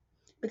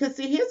 Because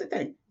see, here's the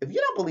thing. If you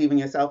don't believe in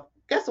yourself,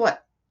 guess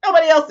what?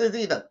 Nobody else is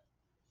either.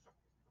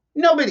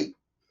 Nobody.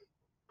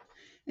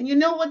 And you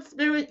know what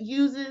spirit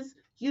uses?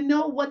 You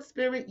know what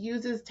spirit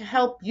uses to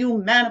help you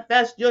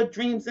manifest your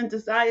dreams and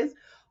desires?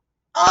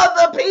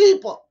 Other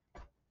people.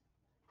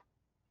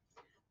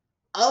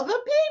 Other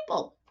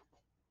people.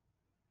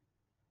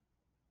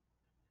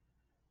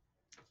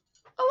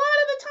 A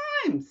lot of the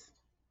times,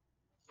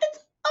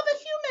 it's other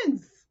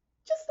humans,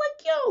 just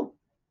like you,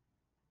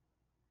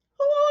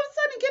 who all of a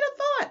sudden get a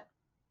thought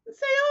and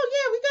say, "Oh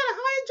yeah, we gotta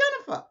hire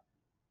Jennifer."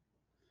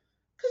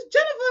 Because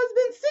Jennifer has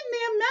been sitting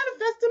there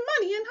manifesting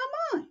money in her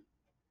mind.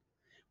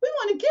 We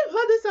want to give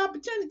her this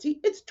opportunity.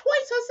 It's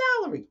twice her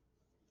salary.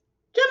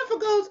 Jennifer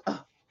goes,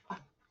 "Oh,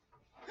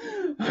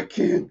 I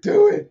can't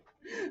do it.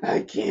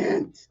 I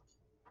can't."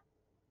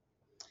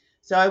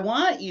 So I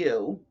want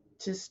you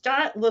to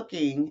start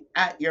looking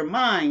at your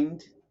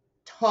mind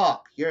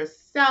talk, your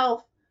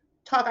self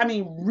talk. I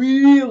mean,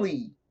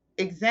 really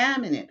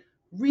examine it.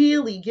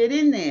 Really get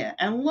in there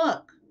and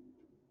look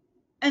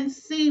and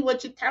see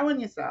what you're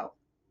telling yourself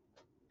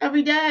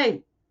every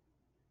day.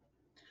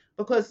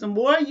 Because the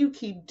more you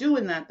keep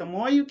doing that,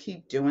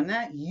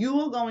 you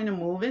are going to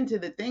move into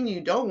the thing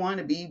you don't want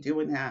to be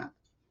doing now.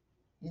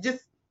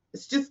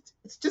 It's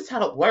just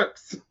how it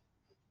works.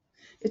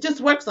 It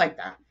just works like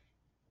that.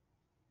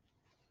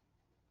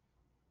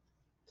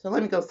 So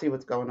let me go see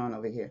what's going on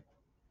over here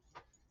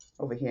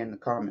in the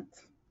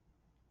comments,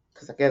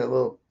 because I get a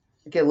little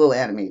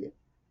animated.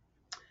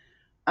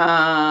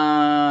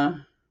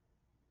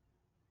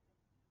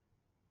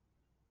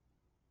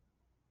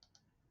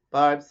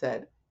 Barb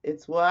said,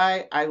 "It's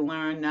why I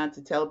learned not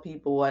to tell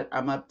people what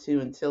I'm up to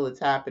until it's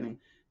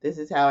happening. This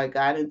is how I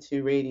got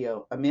into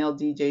radio. A male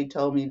DJ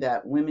told me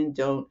that women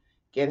don't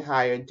get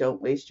hired. Don't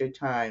waste your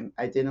time.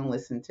 I didn't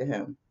listen to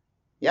him."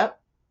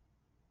 Yep,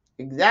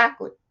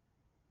 exactly.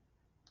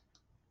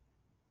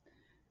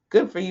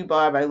 Good for you,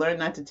 Barb. I learned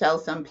not to tell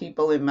some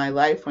people in my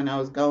life when I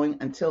was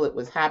going until it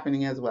was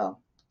happening as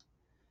well.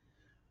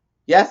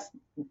 Yes,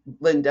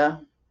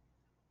 Linda.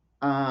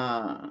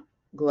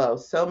 Glow.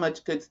 So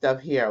much good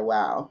stuff here.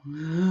 Wow.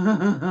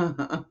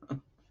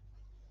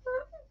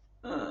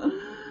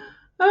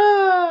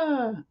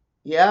 Ah,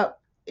 yep.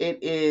 It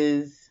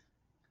is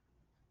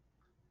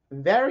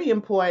very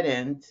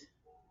important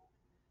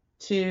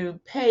to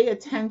pay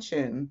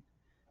attention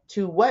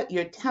to what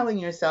you're telling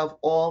yourself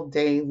all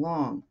day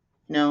long.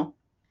 You know,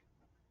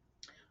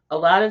 a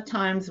lot of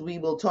times we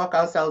will talk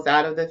ourselves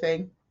out of the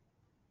thing,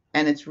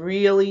 and it's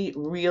really,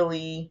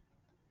 really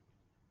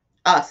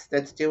us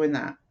that's doing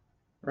that,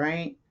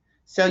 right?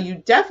 So you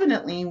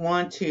definitely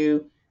want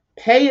to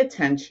pay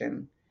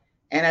attention.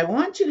 And I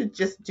want you to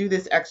just do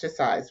this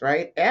exercise,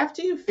 right?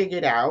 After you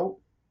figured out,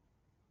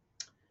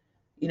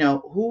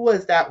 who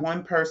was that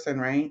one person,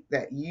 right,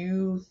 that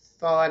you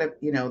thought of,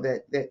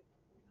 that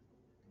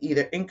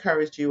either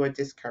encouraged you or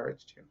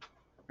discouraged you,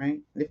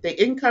 right? If they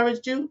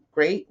encouraged you,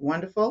 great,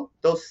 wonderful.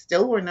 Those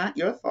still were not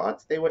your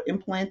thoughts. They were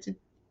implanted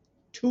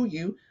to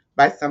you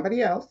by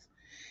somebody else.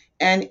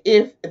 And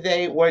if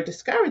they were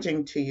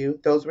discouraging to you,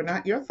 those were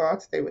not your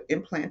thoughts. They were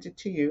implanted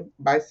to you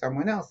by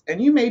someone else.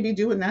 And you may be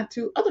doing that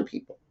to other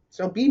people.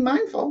 So be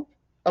mindful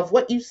of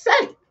what you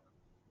say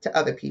to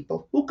other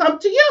people who come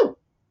to you.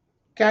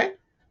 Okay?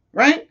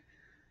 Right?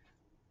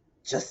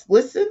 Just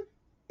listen.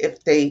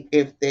 If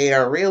they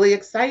are really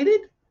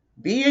excited,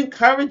 be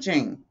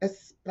encouraging,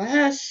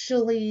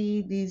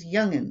 especially these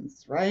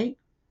youngins, right?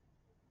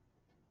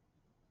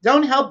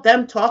 Don't help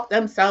them talk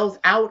themselves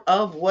out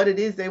of what it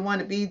is they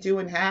want to be, do,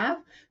 and have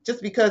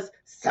just because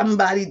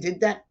somebody did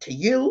that to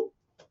you.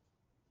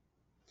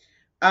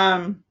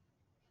 Um,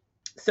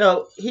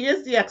 so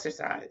here's the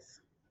exercise.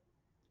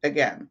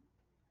 Again,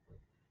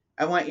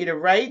 I want you to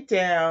write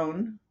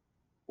down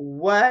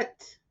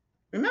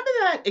remember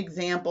that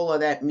example or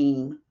that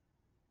meme.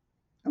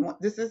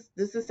 This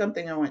is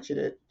something I want you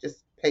to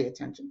just pay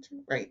attention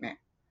to right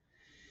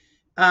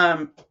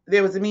now.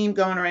 There was a meme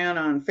going around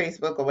on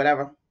Facebook or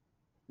whatever.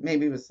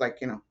 Maybe it was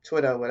like,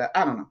 Twitter or whatever.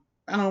 I don't know.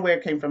 I don't know where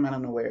it came from. I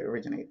don't know where it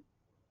originated.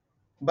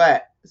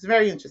 But it's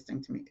very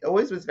interesting to me. It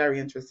always was very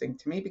interesting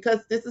to me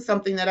because this is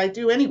something that I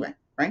do anyway,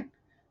 right?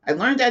 I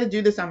learned how to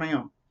do this on my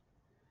own.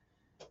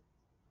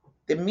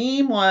 The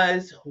meme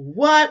was,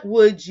 what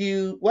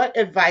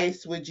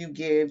advice would you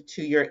give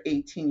to your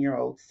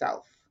 18-year-old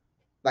self?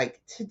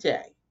 Like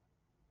today,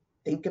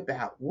 think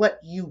about what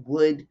you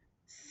would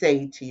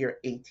say to your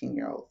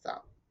 18-year-old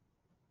self.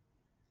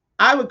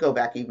 I would go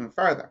back even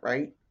further,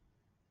 right?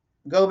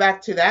 Go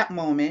back to that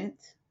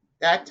moment,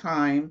 that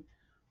time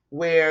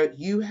where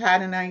you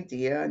had an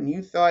idea and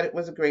you thought it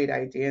was a great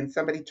idea and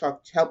somebody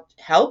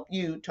help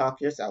you talk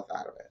yourself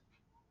out of it.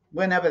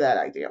 Whenever that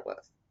idea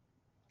was.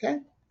 Okay?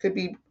 Could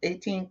be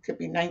 18, could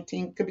be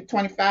 19, could be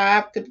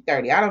 25, could be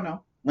 30. I don't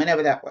know.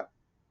 Whenever that was.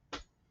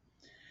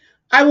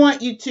 I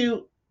want you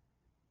to,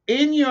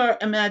 in your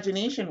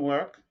imagination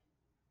work,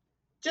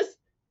 just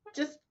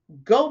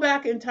go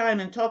back in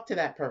time and talk to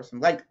that person.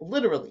 Like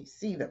literally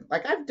see them.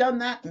 Like I've done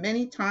that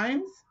many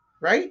times,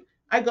 right?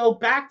 I go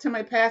back to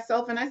my past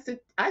self and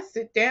I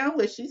sit down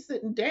where she's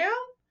sitting down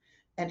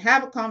and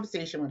have a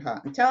conversation with her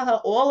and tell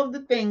her all of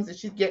the things that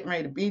she's getting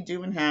ready to be,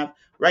 do, and have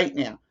right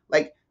now.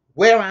 Like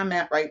where I'm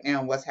at right now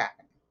and what's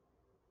happening.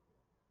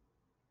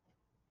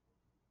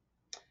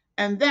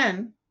 And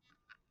then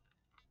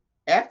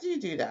after you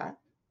do that,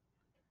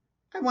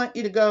 I want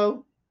you to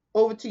go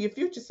over to your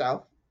future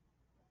self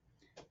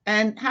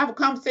and have a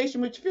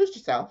conversation with your future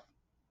self,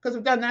 because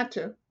we've done that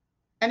too,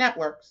 and that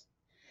works.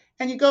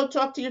 And you go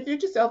talk to your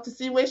future self to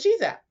see where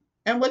she's at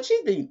and what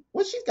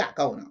she's got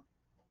going on.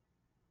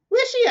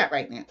 Where's she at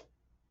right now?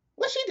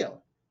 What's she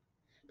doing?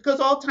 Because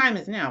all time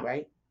is now,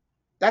 right?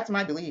 That's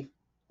my belief.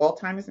 All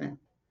time is now.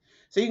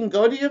 So you can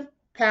go to your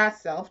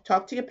past self,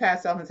 talk to your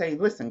past self and say,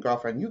 listen,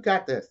 girlfriend, you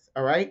got this,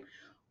 all right?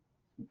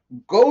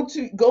 Go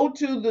to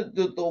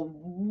the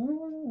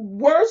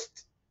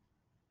worst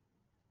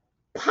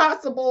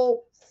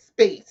possible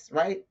space,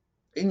 right?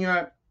 In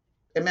your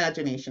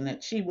imagination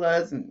that she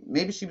was, and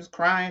maybe she was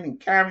crying and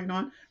carrying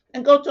on,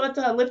 and go talk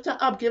to her, lift her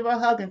up, give her a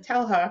hug, and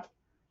tell her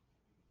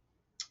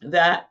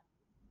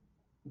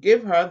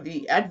give her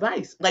the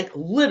advice, like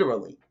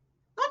literally.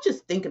 Don't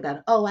just think about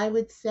it. Oh, I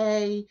would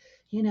say,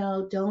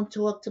 don't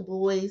talk to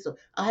boys, or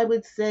I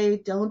would say,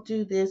 don't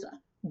do this.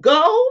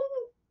 Go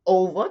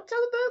over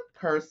to the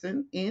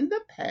person in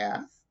the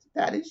past,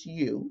 that is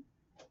you,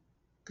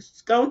 because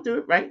she's going through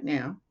it right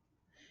now,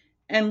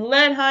 and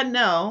let her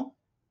know,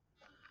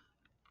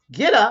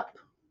 get up,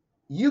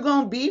 you're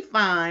going to be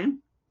fine.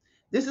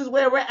 This is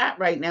where we're at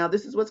right now.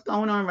 This is what's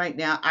going on right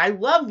now. I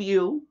love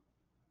you.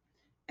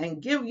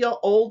 And give your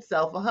old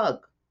self a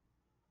hug.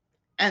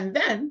 And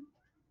then,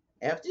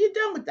 after you're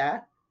done with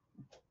that,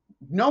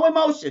 no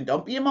emotion.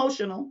 Don't be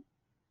emotional.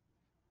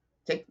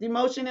 Take the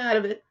emotion out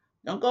of it.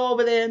 Don't go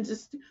over there and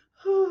just,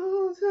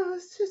 oh,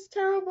 it's just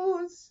terrible.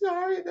 I'm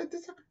sorry that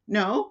this.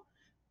 No.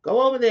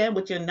 Go over there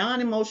with your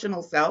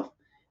non-emotional self.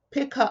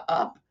 Pick her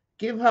up.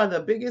 Give her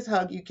the biggest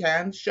hug you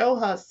can. Show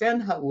her,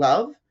 send her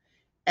love.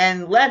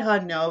 And let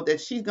her know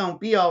that she's going to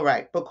be all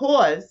right.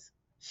 Because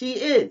she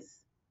is.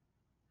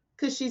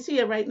 Because she's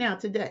here right now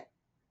today.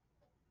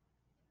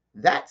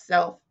 That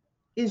self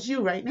is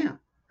you right now,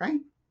 right?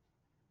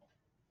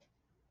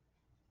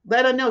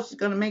 Let her know she's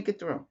going to make it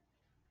through.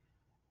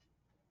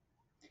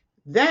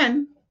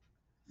 Then,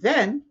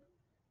 then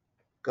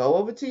go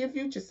over to your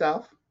future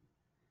self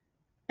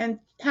and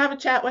have a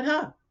chat with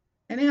her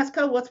and ask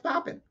her what's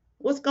popping,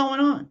 what's going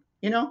on.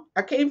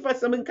 I came for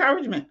some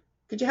encouragement.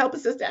 Could you help a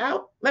sister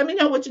out? Let me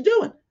know what you're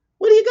doing.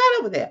 What do you got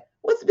over there?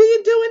 What's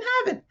being due in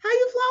heaven? How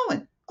you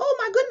flowing? Oh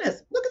my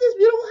goodness, look at this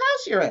beautiful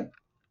house you're in.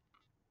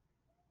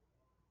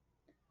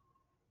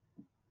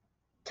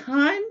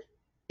 Time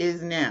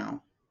is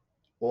now.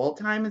 All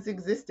time is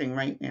existing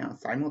right now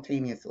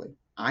simultaneously.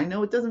 I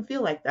know it doesn't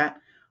feel like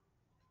that,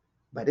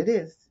 but it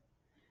is.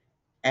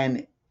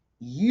 And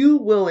you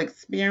will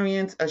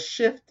experience a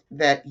shift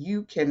that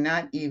you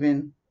cannot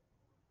even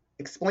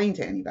explain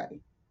to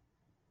anybody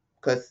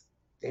because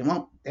they're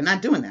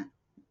not doing that,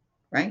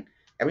 right?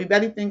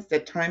 Everybody thinks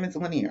that time is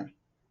linear.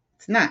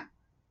 It's not.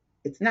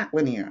 It's not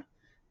linear.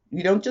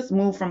 You don't just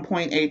move from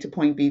point A to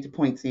point B to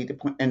point C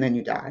and then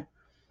you die.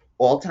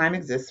 All time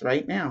exists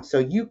right now. So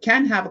you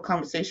can have a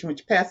conversation with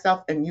your past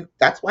self, and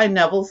that's why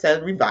Neville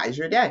said revise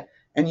your day.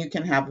 And you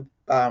can have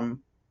a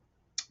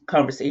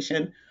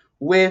conversation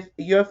with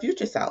your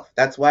future self.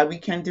 That's why we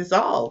can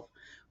dissolve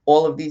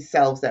all of these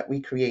selves that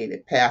we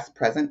created, past,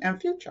 present,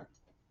 and future.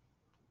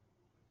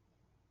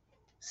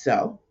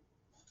 So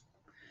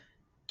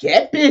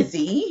get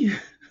busy.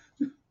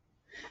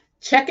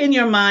 Check in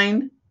your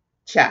mind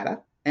chatter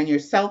and your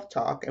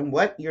self-talk and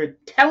what you're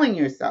telling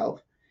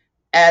yourself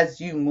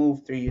as you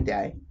move through your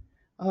day.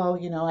 Oh,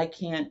 I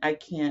can't.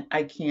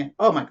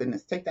 Oh my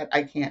goodness, take that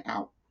I can't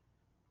out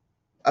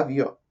of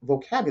your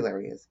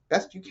vocabulary as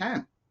best you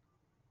can.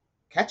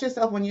 Catch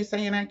yourself when you're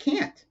saying I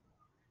can't.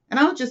 And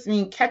I don't just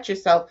mean catch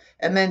yourself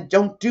and then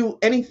don't do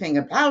anything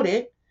about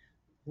it.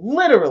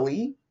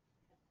 Literally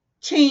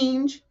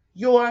change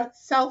your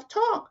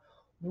self-talk.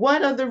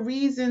 What are the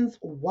reasons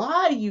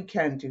why you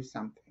can do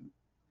something?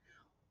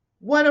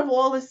 What are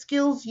all the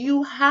skills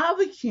you have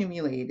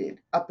accumulated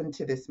up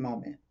until this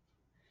moment?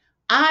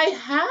 I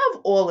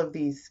have all of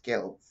these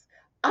skills.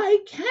 I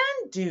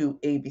can do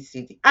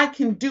ABCD. I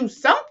can do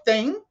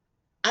something.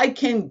 I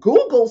can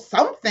Google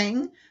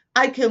something.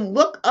 I can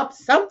look up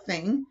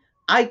something.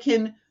 I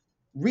can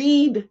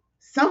read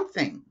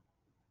something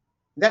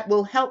that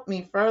will help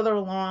me further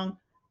along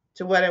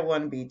to what I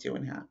want to be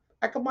doing.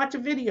 I can watch a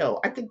video.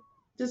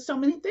 There's so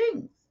many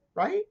things,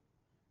 right?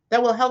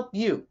 That will help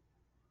you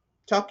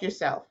talk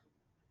yourself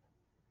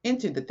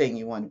into the thing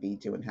you want to be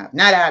doing,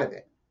 not out of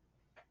it.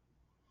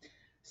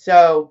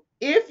 So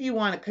if you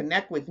want to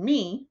connect with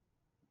me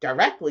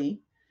directly,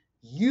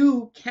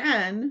 you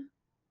can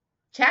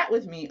chat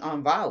with me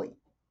on Volley.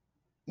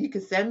 You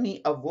can send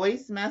me a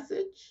voice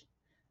message,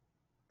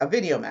 a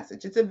video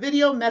message. It's a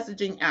video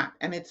messaging app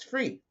and it's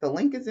free. The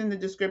link is in the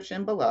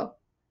description below.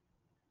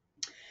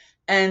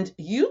 And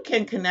you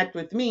can connect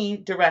with me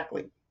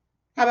directly.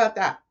 How about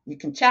that? You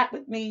can chat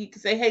with me. You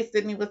can say, hey,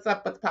 Sydney, what's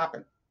up? What's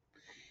popping?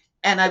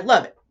 And I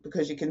love it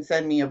because you can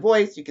send me a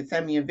voice. You can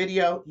send me a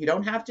video. You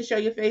don't have to show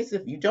your face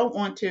if you don't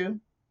want to.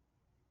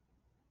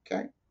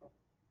 Okay.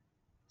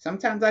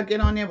 Sometimes I get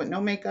on there with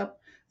no makeup.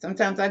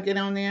 Sometimes I get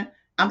on there,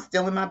 I'm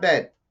still in my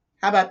bed.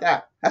 How about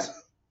that?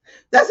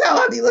 That's how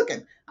I be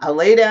looking. I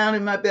lay down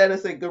in my bed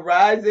and say, good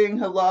rising,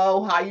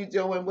 hello, how you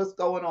doing, what's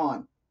going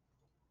on?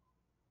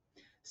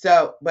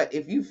 So, but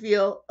if you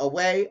feel a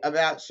way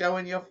about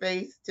showing your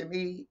face to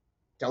me,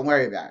 don't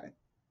worry about it.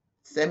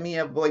 Send me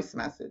a voice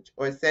message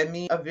or send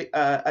me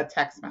a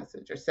text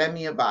message or send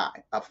me a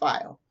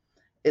file.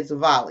 It's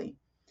Volley.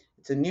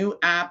 It's a new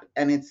app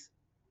and it's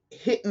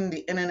hitting the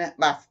internet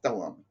last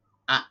storm.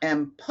 I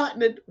am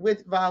partnered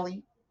with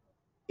Volley.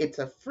 It's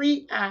a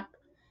free app.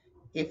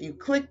 If you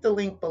click the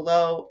link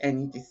below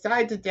and you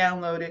decide to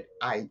download it,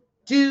 I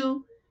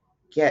do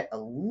get a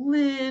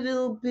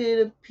little bit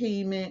of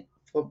payment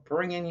for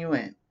bringing you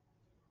in.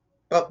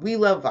 But we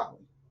love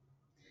Volley.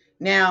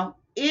 Now,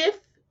 if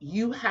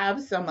you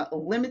have some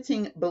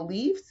limiting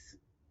beliefs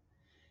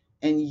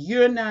and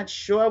you're not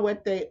sure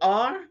what they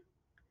are,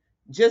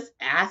 just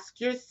ask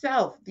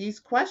yourself these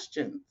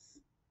questions,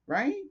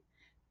 right?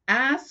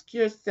 Ask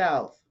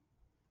yourself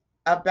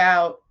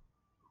about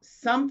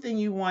something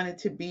you wanted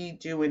to be,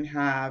 do, and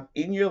have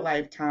in your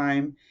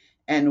lifetime,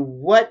 and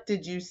what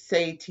did you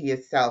say to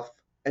yourself,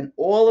 and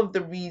all of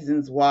the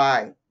reasons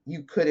why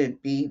you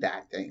couldn't be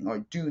that thing or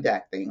do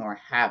that thing or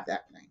have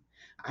that thing.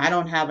 I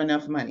don't have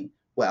enough money.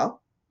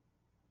 Well,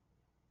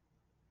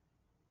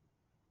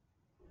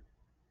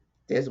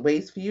 there's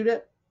ways for you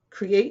to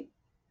create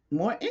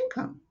more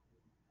income.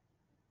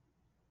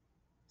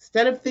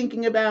 Instead of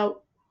thinking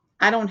about,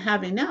 I don't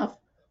have enough,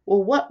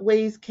 well, what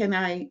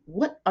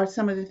are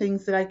some of the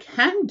things that I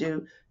can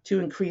do to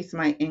increase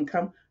my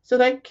income so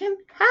that I can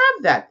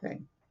have that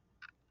thing?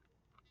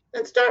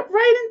 And start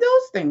writing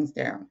those things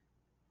down.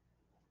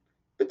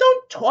 But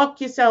don't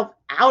talk yourself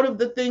out of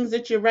the things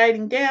that you're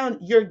writing down.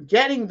 You're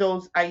getting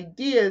those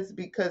ideas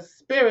because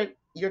spirit,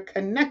 you're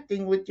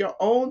connecting with your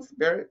own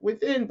spirit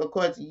within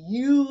because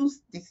you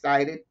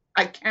decided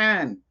I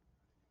can.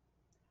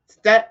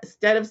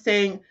 Instead of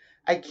saying,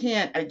 I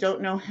can't. I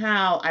don't know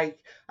how.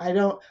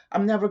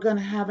 I'm never going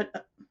to have it.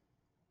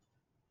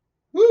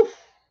 Woof,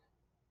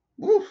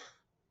 woof.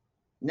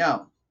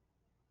 No.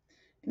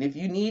 And if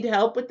you need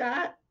help with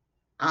that,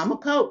 I'm a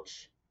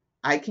coach.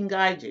 I can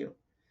guide you.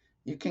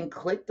 You can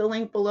click the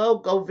link below,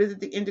 go visit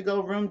the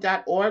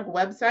indigoroom.org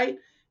website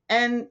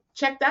and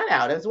check that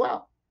out as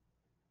well.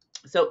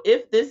 So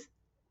if this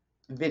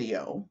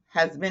video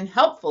has been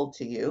helpful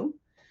to you,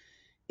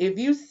 if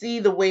you see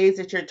the ways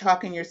that you're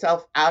talking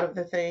yourself out of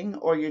the thing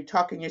or you're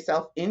talking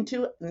yourself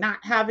into not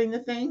having the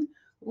thing,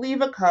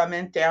 leave a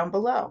comment down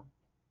below.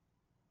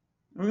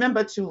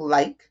 Remember to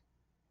like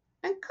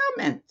and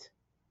comment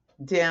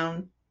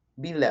down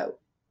below.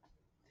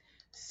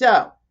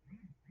 So,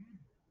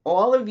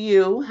 all of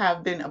you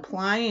have been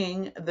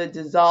applying the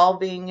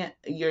dissolving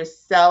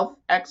yourself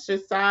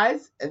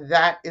exercise.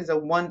 That is a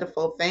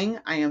wonderful thing.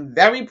 I am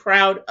very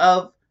proud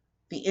of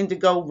the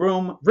Indigo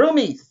Room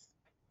roomies.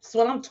 That's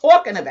what I'm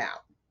talking about.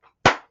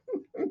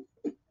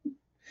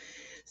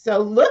 So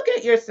look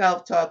at your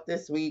self-talk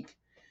this week,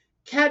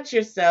 catch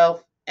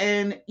yourself,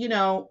 and,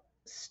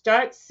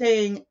 start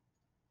saying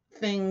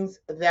things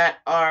that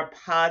are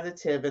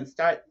positive and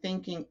start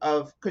thinking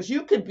of, because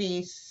you could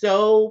be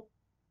so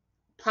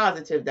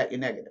positive that you're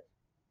negative.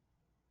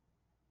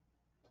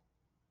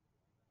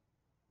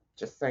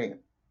 Just saying.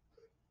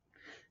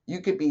 You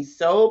could be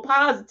so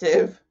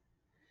positive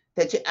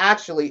that you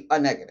actually are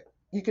negative.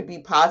 You could be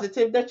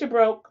positive that you're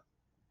broke.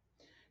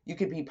 You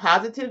could be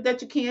positive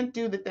that you can't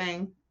do the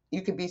thing.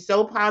 You could be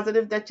so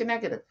positive that you're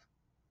negative.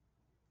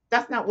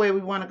 That's not where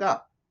we want to go.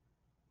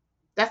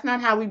 That's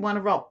not how we want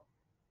to roll,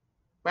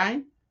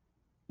 right?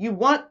 You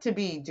want to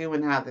be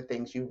doing how the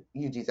things you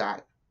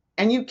desire.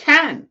 And you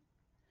can.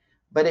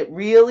 But it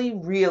really,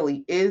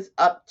 really is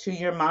up to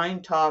your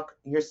mind talk,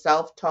 your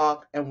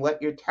self-talk, and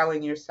what you're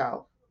telling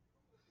yourself.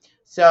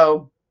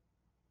 So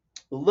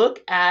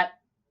look at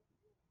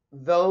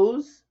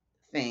those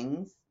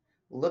things.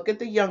 Look at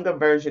the younger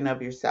version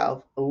of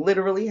yourself.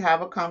 Literally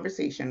have a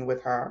conversation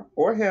with her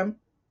or him.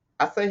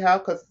 I say her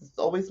because it's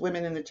always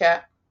women in the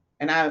chat.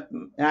 And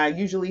I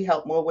usually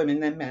help more women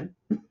than men.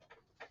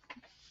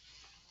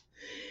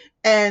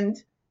 And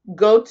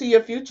go to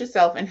your future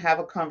self and have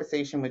a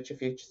conversation with your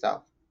future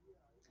self.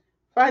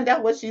 Find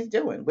out what she's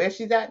doing, where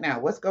she's at now,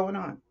 what's going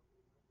on.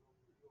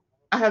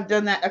 I have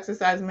done that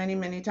exercise many,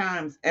 many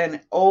times and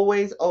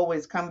always,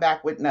 always come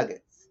back with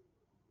nuggets.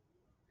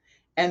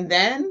 And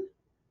then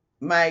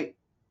my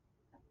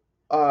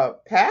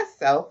past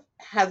self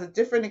has a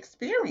different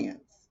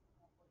experience.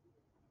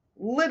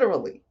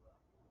 Literally.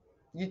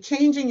 You're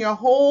changing your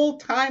whole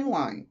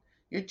timeline.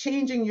 You're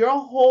changing your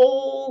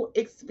whole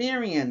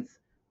experience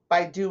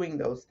by doing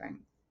those things.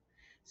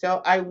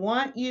 So I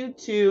want you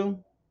to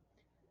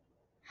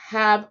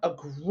have a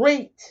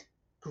great,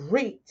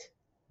 great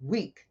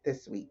week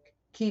this week.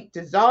 Keep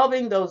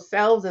dissolving those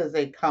cells as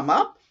they come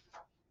up,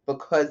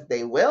 because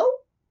they will.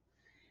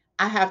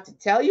 I have to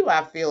tell you,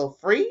 I feel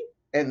free,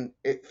 and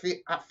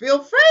I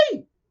feel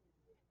free.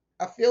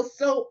 I feel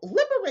so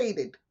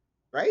liberated,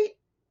 right?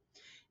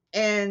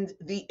 And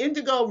the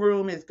Indigo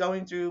Room is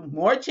going through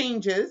more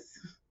changes,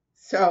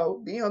 so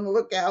be on the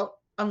lookout.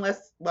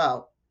 Unless,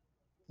 well,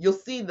 you'll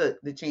see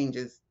the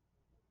changes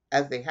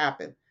as they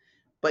happen,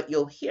 but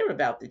you'll hear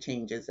about the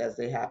changes as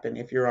they happen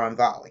if you're on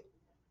Volley.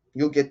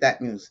 You'll get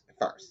that news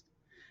first.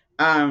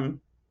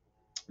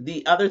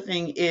 The other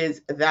thing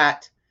is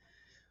that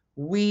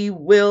we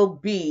will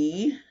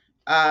be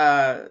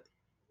adding,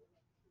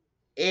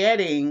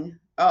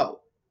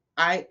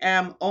 I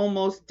am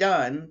almost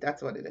done.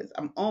 That's what it is.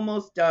 I'm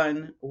almost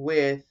done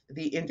with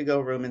the Indigo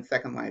Room in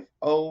Second Life.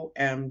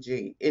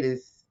 OMG. It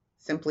is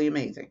simply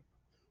amazing.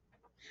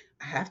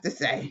 I have to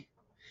say,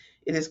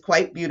 it is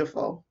quite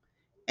beautiful.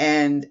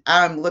 And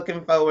I'm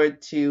looking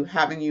forward to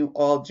having you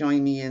all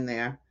join me in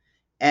there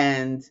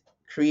and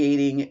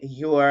creating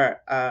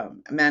your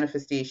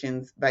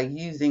manifestations by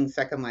using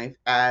Second Life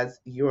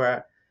as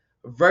your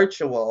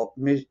virtual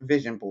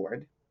vision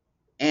board.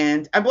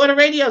 And I bought a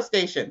radio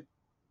station.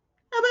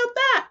 How about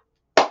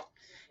that?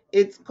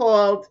 It's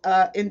called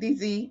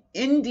NDZ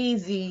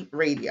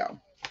Radio.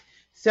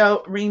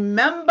 So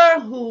remember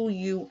who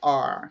you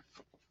are.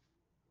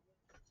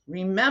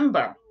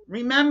 Remember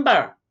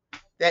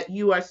that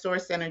you are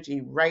source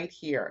energy right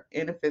here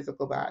in a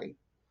physical body.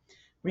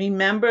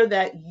 Remember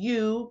that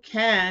you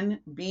can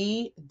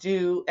be,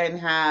 do, and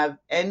have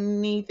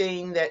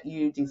anything that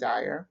you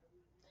desire.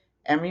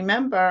 And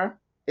remember,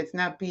 it's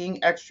not being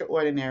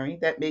extraordinary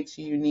that makes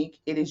you unique.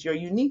 It is your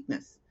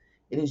uniqueness.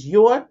 It is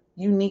your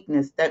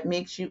uniqueness that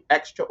makes you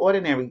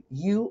extraordinary.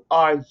 You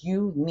are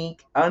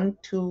unique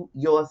unto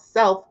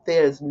yourself.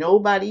 There's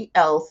nobody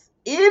else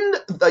in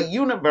the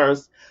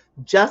universe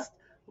just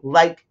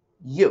like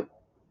you.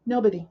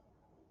 Nobody.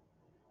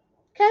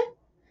 Okay?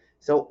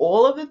 So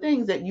all of the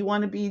things that you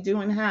want to be,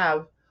 do, and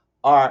have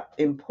are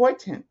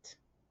important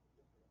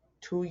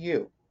to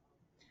you.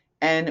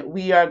 And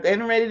we are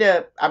getting ready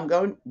to,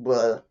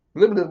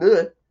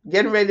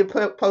 getting ready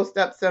to post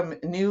up some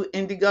new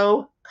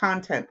Indigo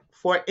content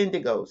for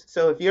Indigos.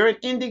 So if you're an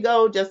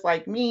Indigo just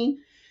like me,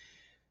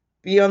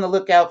 be on the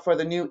lookout for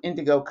the new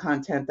Indigo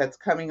content that's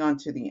coming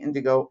onto the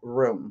Indigo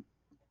Room.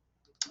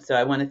 So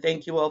I want to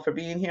thank you all for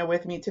being here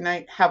with me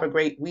tonight. Have a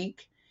great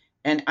week,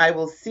 and I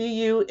will see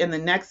you in the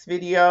next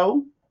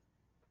video,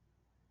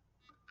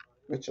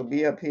 which will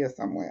be up here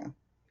somewhere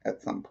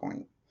at some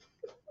point.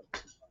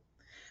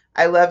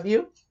 I love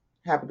you.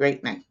 Have a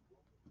great night.